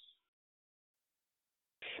boss.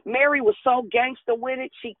 Mary was so gangster with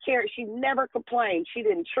it, she never complained. She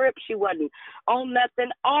didn't trip. She wasn't on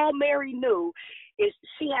nothing. All Mary knew is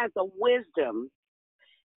she has the wisdom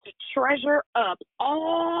to treasure up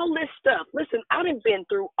all this stuff. Listen, I done been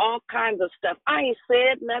through all kinds of stuff. I ain't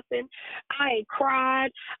said nothing. I ain't cried.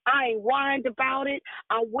 I ain't whined about it.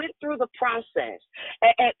 I went through the process.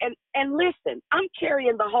 And listen, I'm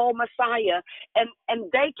carrying the whole Messiah,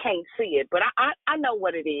 and they can't see it, but I know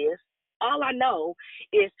what it is. All I know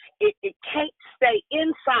is it can't stay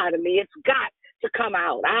inside of me. It's got to come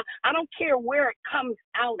out. I don't care where it comes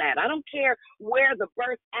out at. I don't care where the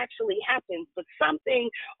birth actually happens, but something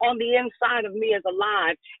on the inside of me is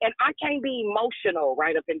alive, and I can't be emotional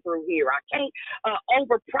right up and through here. I can't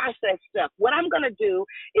over process stuff. What I'm going to do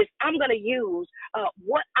is I'm going to use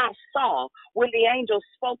what I saw when the angel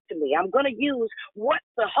spoke to me. I'm going to use what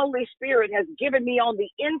the Holy Spirit has given me on the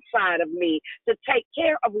inside of me to take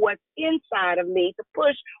care of what's inside of me, to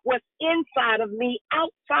push what's inside of me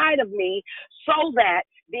outside of me, so that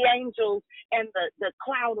the angels and the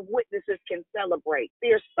cloud of witnesses can celebrate.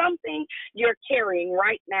 There's something you're carrying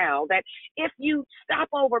right now that if you stop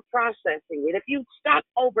over processing it, if you stop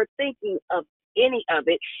overthinking of any of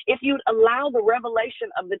it, if you'd allow the revelation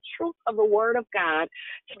of the truth of the Word of God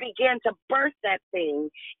to begin to birth that thing,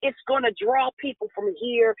 it's going to draw people from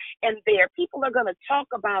here and there. People are going to talk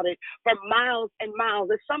about it for miles and miles.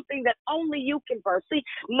 It's something that only you can birth. See,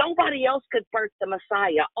 nobody else could birth the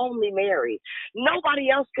Messiah, only Mary. Nobody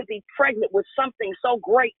else could be pregnant with something so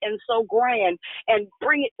great and so grand and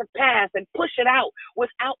bring it to pass and push it out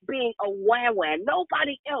without being a wah-wah.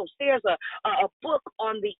 Nobody else. There's a book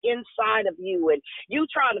on the inside of you, and you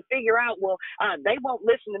trying to figure out, well, they won't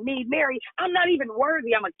listen to me. Mary, I'm not even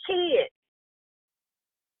worthy. I'm a kid.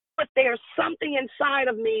 But there's something inside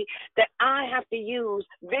of me that I have to use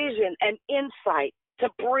vision and insight to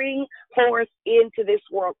bring forth into this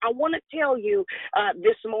world. I want to tell you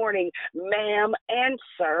this morning, ma'am and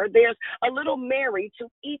sir, there's a little Mary to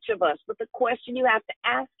each of us. But the question you have to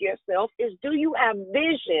ask yourself is, do you have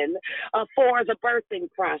vision for the birthing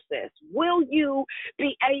process? Will you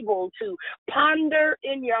be able to ponder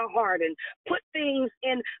in your heart and put things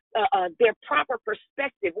in their proper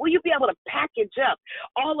perspective? Will you be able to package up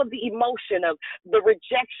all of the emotion of the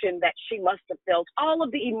rejection that she must have felt, all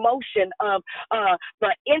of the emotion of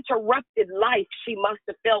the interrupted life she must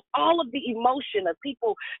have felt, all of the emotion of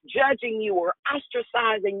people judging you or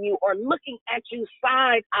ostracizing you or looking at you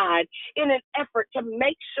side-eyed in an effort to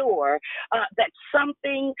make sure that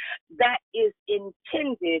something that is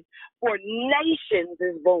intended for nations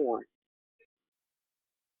is born?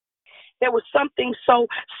 There was something so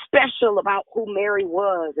special about who Mary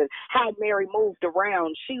was and how Mary moved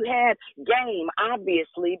around. She had game,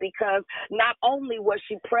 obviously, because not only was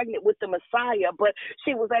she pregnant with the Messiah, but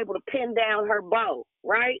she was able to pin down her bow,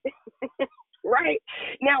 right? Right?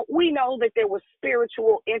 Now, we know that there was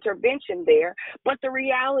spiritual intervention there, but the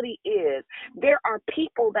reality is there are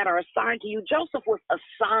people that are assigned to you. Joseph was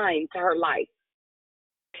assigned to her life.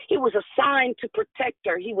 He was assigned to protect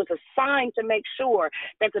her. He was assigned to make sure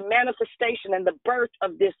that the manifestation and the birth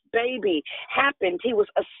of this baby happened. He was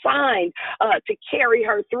assigned to carry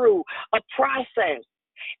her through a process.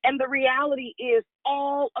 And the reality is,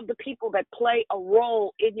 all of the people that play a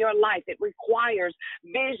role in your life, it requires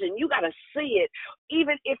vision. You got to see it.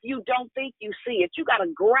 Even if you don't think you see it, you got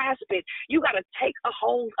to grasp it. You got to take a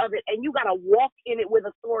hold of it, and you got to walk in it with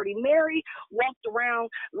authority. Mary walked around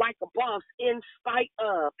like a boss in spite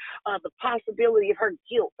of the possibility of her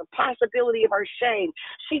guilt, the possibility of her shame.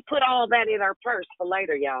 She put all that in her purse for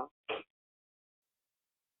later, y'all.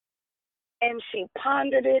 And she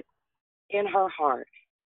pondered it in her heart.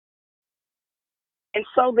 And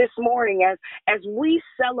so this morning, as we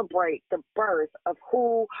celebrate the birth of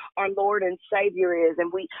who our Lord and Savior is, and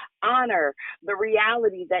we honor the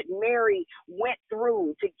reality that Mary went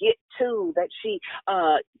through to get to, that she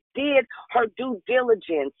did her due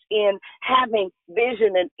diligence in having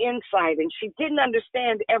vision and insight, and she didn't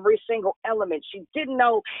understand every single element. She didn't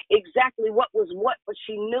know exactly what was what, but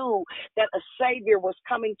she knew that a Savior was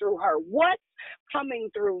coming through her. What's coming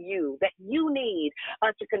through you that you need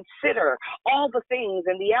to consider all the things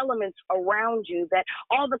and the elements around you, that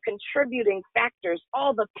all the contributing factors,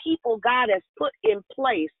 all the people God has put in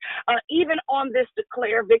place, even on this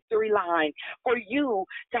Declare Victory line, for you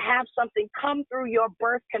to have something come through your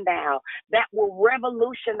birth canal that will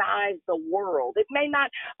revolutionize the world. It may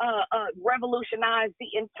not revolutionize the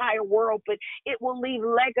entire world, but it will leave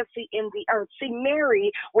legacy in the earth. See,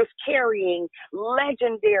 Mary was carrying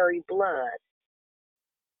legendary blood.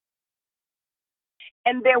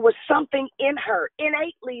 And there was something in her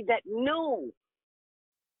innately that knew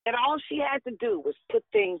that all she had to do was put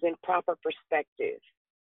things in proper perspective.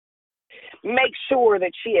 Make sure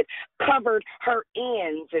that she had covered her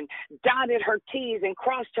ends and dotted her T's and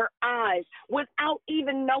crossed her I's without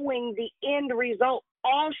even knowing the end result.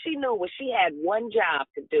 All she knew was she had one job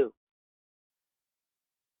to do.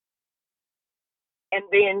 And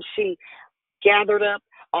then she gathered up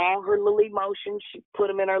all her little emotions, she put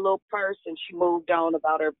them in her little purse, and she moved on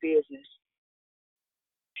about her business.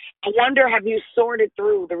 I wonder, have you sorted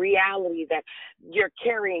through the reality that you're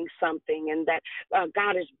carrying something and that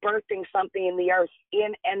God is birthing something in the earth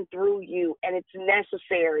in and through you, and it's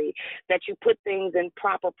necessary that you put things in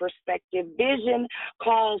proper perspective. Vision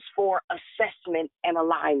calls for assessment and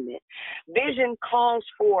alignment. Vision calls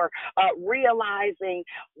for realizing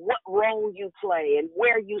what role you play and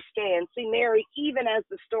where you stand. See, Mary, even as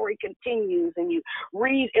the story continues and you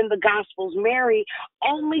read in the Gospels, Mary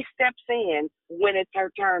only steps in when it's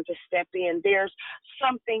her turn to step in. There's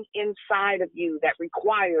something inside of you that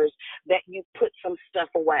requires that you put some stuff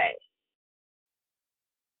away.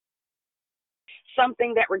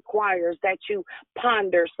 something that requires that you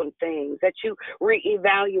ponder some things, that you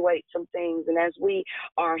reevaluate some things. And as we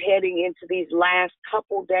are heading into these last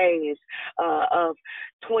couple days of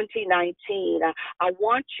 2019, I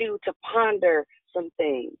want you to ponder some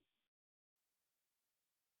things.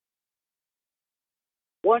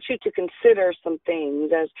 Want you to consider some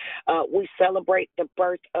things as we celebrate the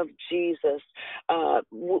birth of Jesus,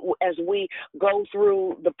 as we go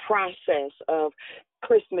through the process of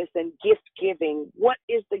Christmas and gift giving. What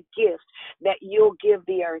is the gift that you'll give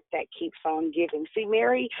the earth that keeps on giving? See,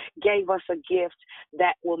 Mary gave us a gift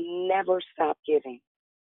that will never stop giving.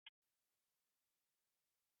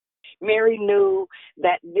 Mary knew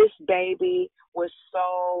that this baby was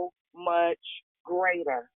so much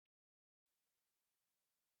greater.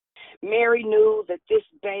 Mary knew that this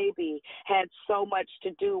baby had so much to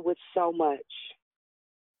do with so much.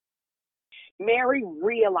 Mary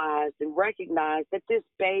realized and recognized that this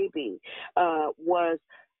baby was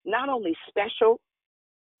not only special,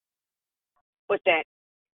 but that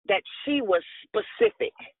she was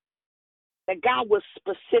specific. That God was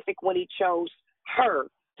specific when he chose her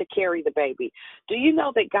to carry the baby. Do you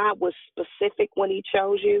know that God was specific when he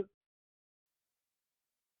chose you?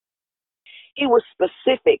 He was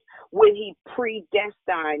specific when he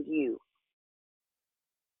predestined you.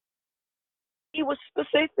 He was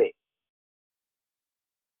specific.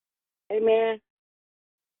 Amen.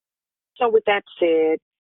 So with that said,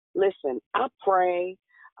 listen, I pray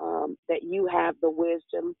that you have the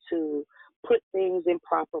wisdom to put things in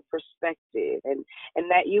proper perspective and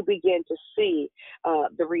that you begin to see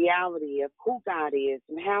the reality of who God is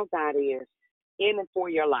and how God is in and for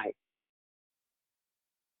your life.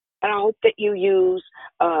 And I hope that you use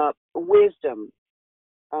wisdom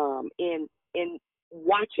in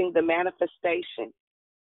watching the manifestation.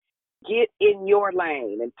 Get in your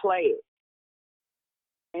lane and play it.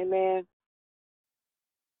 Amen.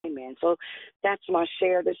 Amen. So that's my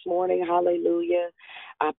share this morning. Hallelujah.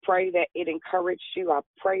 I pray that it encouraged you. I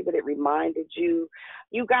pray that it reminded you.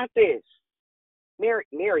 You got this.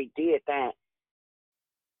 Mary did that.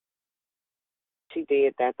 She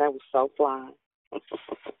did that. That was so fly.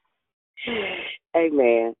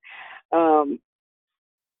 Amen.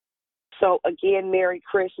 So again, Merry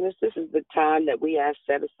Christmas. This is the time that we have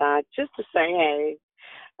set aside just to say hey.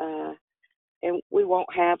 And we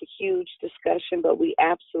won't have a huge discussion, but we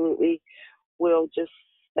absolutely will just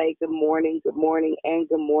say good morning, and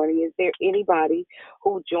good morning. Is there anybody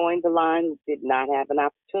who joined the line who did not have an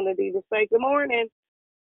opportunity to say good morning?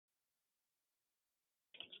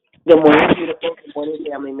 Good morning, beautiful. Good morning,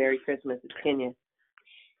 family. Merry Christmas. It's Kenya.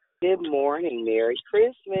 Good morning. Merry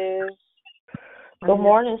Christmas. Good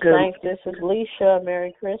morning, Saints. This is Leisha.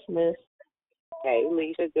 Merry Christmas. Hey,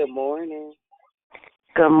 Leisha. Good morning.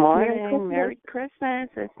 Good morning. Merry Christmas.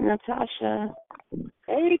 It's Natasha.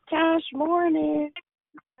 Hey, Tosh. Morning.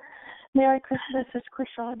 Merry Christmas. It's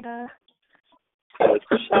Krishanda. Hey,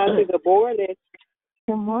 Krishanda. Good morning.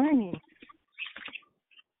 Good morning.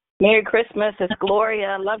 Merry Christmas. It's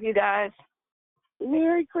Gloria. Love you guys.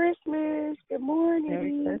 Merry Christmas. Good morning.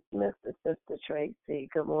 Merry Christmas. It's Sister Tracy.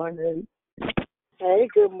 Good morning. Hey,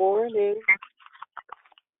 good morning.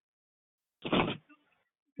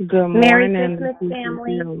 Good morning. Merry Christmas,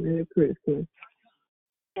 family. Merry Christmas.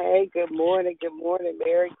 Hey, good morning. Good morning.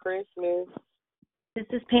 Merry Christmas. This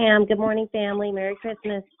is Pam. Good morning, family. Merry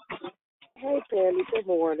Christmas. Hey, Pammy. Good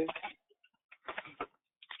morning.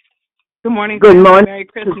 Good morning. Good morning. Merry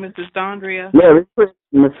Christmas. It's Dondria. Merry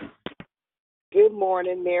Christmas. Good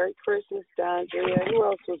morning. Merry Christmas, Dondria. Who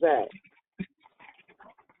else was that?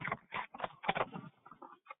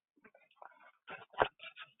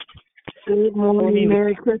 Good morning.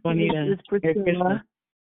 Merry Christmas. Bonita. It's Priscilla.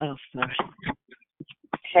 Oh, sorry.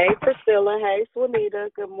 Hey, Priscilla. Hey, Swanita.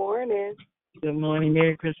 Good morning. Good morning.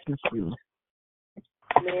 Merry Christmas, you.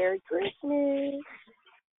 Merry Christmas.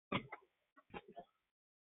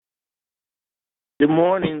 Good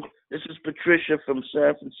morning. This is Patricia from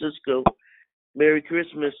San Francisco. Merry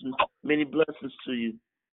Christmas and many blessings to you.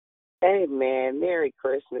 Amen. Merry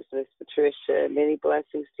Christmas, Miss Patricia. Many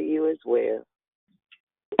blessings to you as well.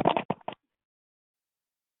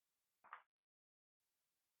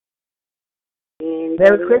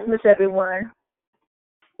 Merry Christmas, everyone.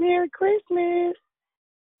 Merry Christmas.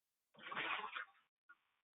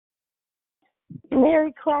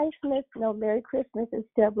 Merry Christmas. No, Merry Christmas. It's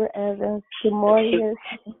Deborah Evans. Good morning,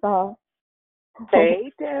 Miss Saul.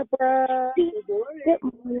 Hey, Deborah. Good morning. Good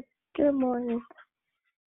morning. Good morning.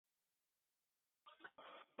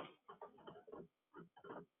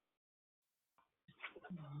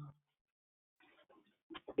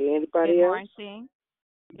 Anybody else?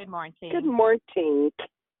 Good morning. Good morning.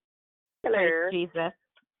 Hello. Praise Jesus.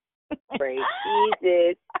 Praise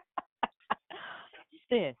Jesus.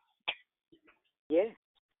 Sis. Yeah.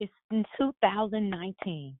 It's in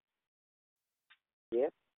 2019.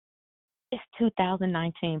 Yep. It's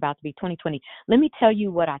 2019, about to be 2020. Let me tell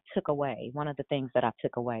you what I took away. One of the things that I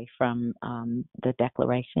took away from the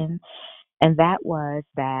declaration, and that was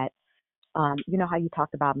that, you know how you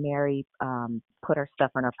talked about Mary put her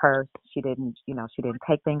stuff in her purse. She didn't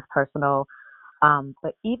take things personal.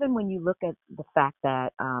 But even when you look at the fact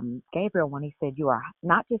that Gabriel, when he said you are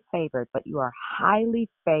not just favored, but you are highly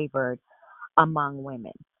favored among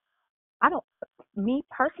women. Me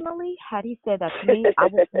personally, had he said that to me, I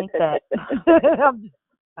would think that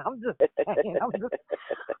I'm just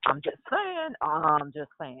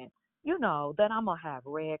saying, you know, that I'm gonna have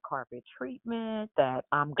red carpet treatment, that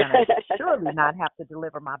I'm gonna surely not have to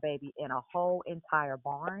deliver my baby in a whole entire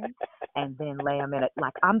barn and then lay him in it.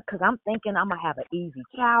 Because I'm thinking I'm gonna have an easy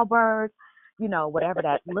childbirth, you know, whatever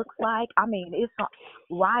that looks like. I mean, it's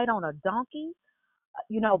ride on a donkey.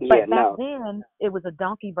 You know, but back then it was a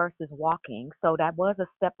donkey versus walking, so that was a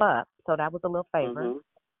step up. So that was a little favor.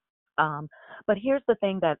 Mm-hmm. But here's the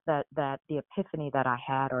thing that the epiphany that I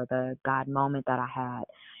had, or the God moment that I had,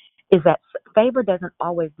 is that favor doesn't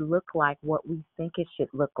always look like what we think it should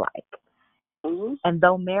look like. Mm-hmm. And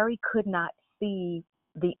though Mary could not see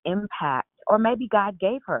the impact, or maybe God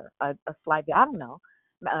gave her a slight, I don't know,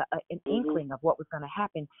 an inkling of what was going to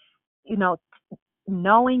happen, you know,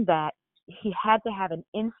 knowing that he had to have an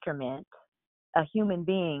instrument, a human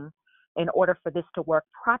being, in order for this to work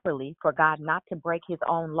properly, for God not to break his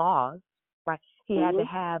own laws, right? He had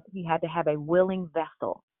to have a willing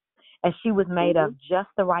vessel. And she was made of just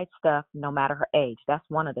the right stuff, no matter her age. That's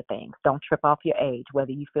one of the things. Don't trip off your age,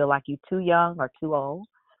 whether you feel like you're too young or too old.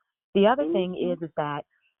 The other thing is that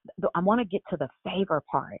I want to get to the favor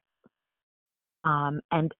part,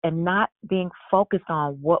 and not being focused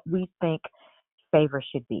on what we think favor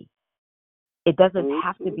should be. It doesn't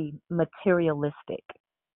have to be materialistic.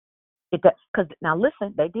 Because now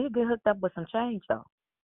listen, they did get hooked up with some change though.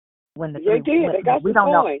 When they got we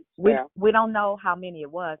don't coins. Know we don't know how many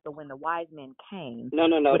it was, but when the wise men came, no,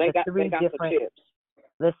 they got some chips.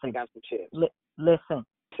 Listen, they got some chips. Listen.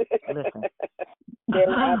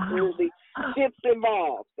 There's absolutely chips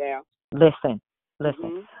involved now. Listen.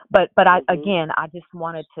 But I just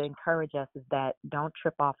wanted to encourage us is that don't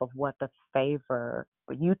trip off of what the favor,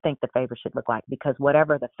 you think the favor should look like, because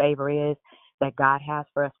whatever the favor is that God has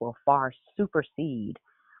for us will far supersede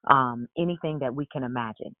anything that we can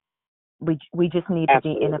imagine. We just need to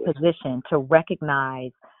be in a position to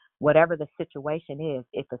recognize whatever the situation is.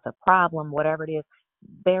 If it's a problem, whatever it is,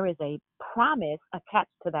 there is a promise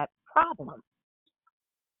attached to that problem.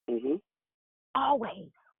 Mm-hmm. Always.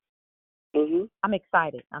 Mm-hmm. I'm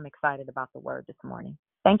excited. I'm excited about the word this morning.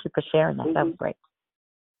 Thank you for sharing that. Mm-hmm. That was great.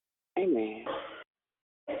 Amen.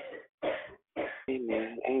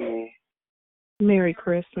 Amen. Amen. Merry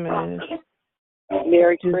Christmas.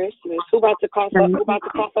 Merry Christmas. Who about to cough up? Who about to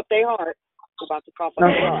cough up their heart? Who about to cough up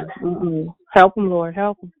their heart? Mm-mm. Help them, Lord.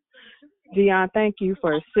 Help them. Dion, thank you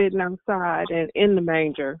for sitting outside and in the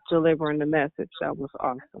manger delivering the message. That was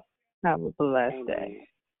awesome. Have a blessed day.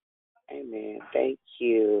 Amen. Thank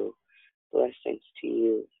you. Blessings to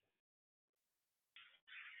you.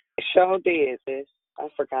 Sure did, sis. I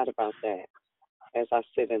forgot about that as I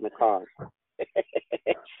sit in the car.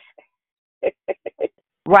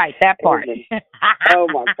 Right, that part. Oh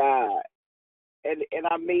my God. And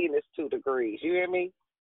I mean it's 2 degrees. You hear me?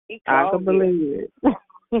 I can believe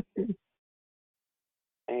it.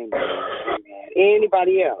 Amen.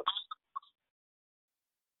 Anybody else?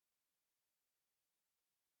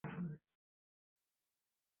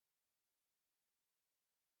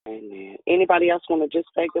 Amen. Anybody else want to just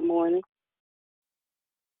say good morning?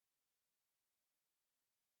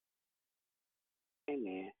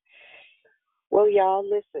 Amen. Well, y'all,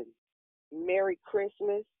 listen. Merry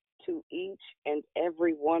Christmas to each and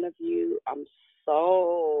every one of you. I'm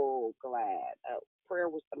so glad. Prayer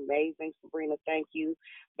was amazing. Sabrina, thank you.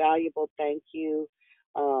 Valuable, thank you.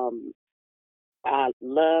 I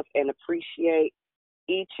love and appreciate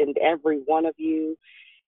each and every one of you.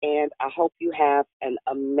 And I hope you have an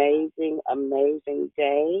amazing, amazing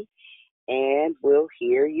day. And we'll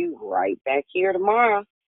hear you right back here tomorrow.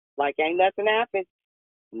 Like ain't nothing happened.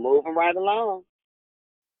 Moving right along.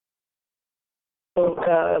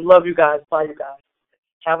 Love you guys. Bye, you guys.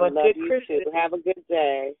 Have a good Christmas. Too. Have a good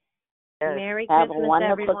day. Merry Christmas,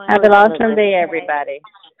 everyone. Have an awesome day, everybody.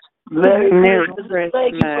 Merry Christmas.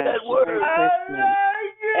 Thank you for that word.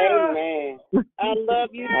 Amen. I love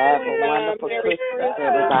you. Have a wonderful Christmas,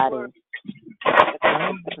 everybody.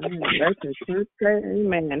 Let the church say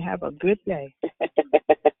amen. Have a good day.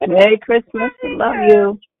 Merry Christmas. Love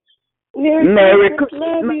you. Merry Christmas.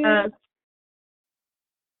 Love you.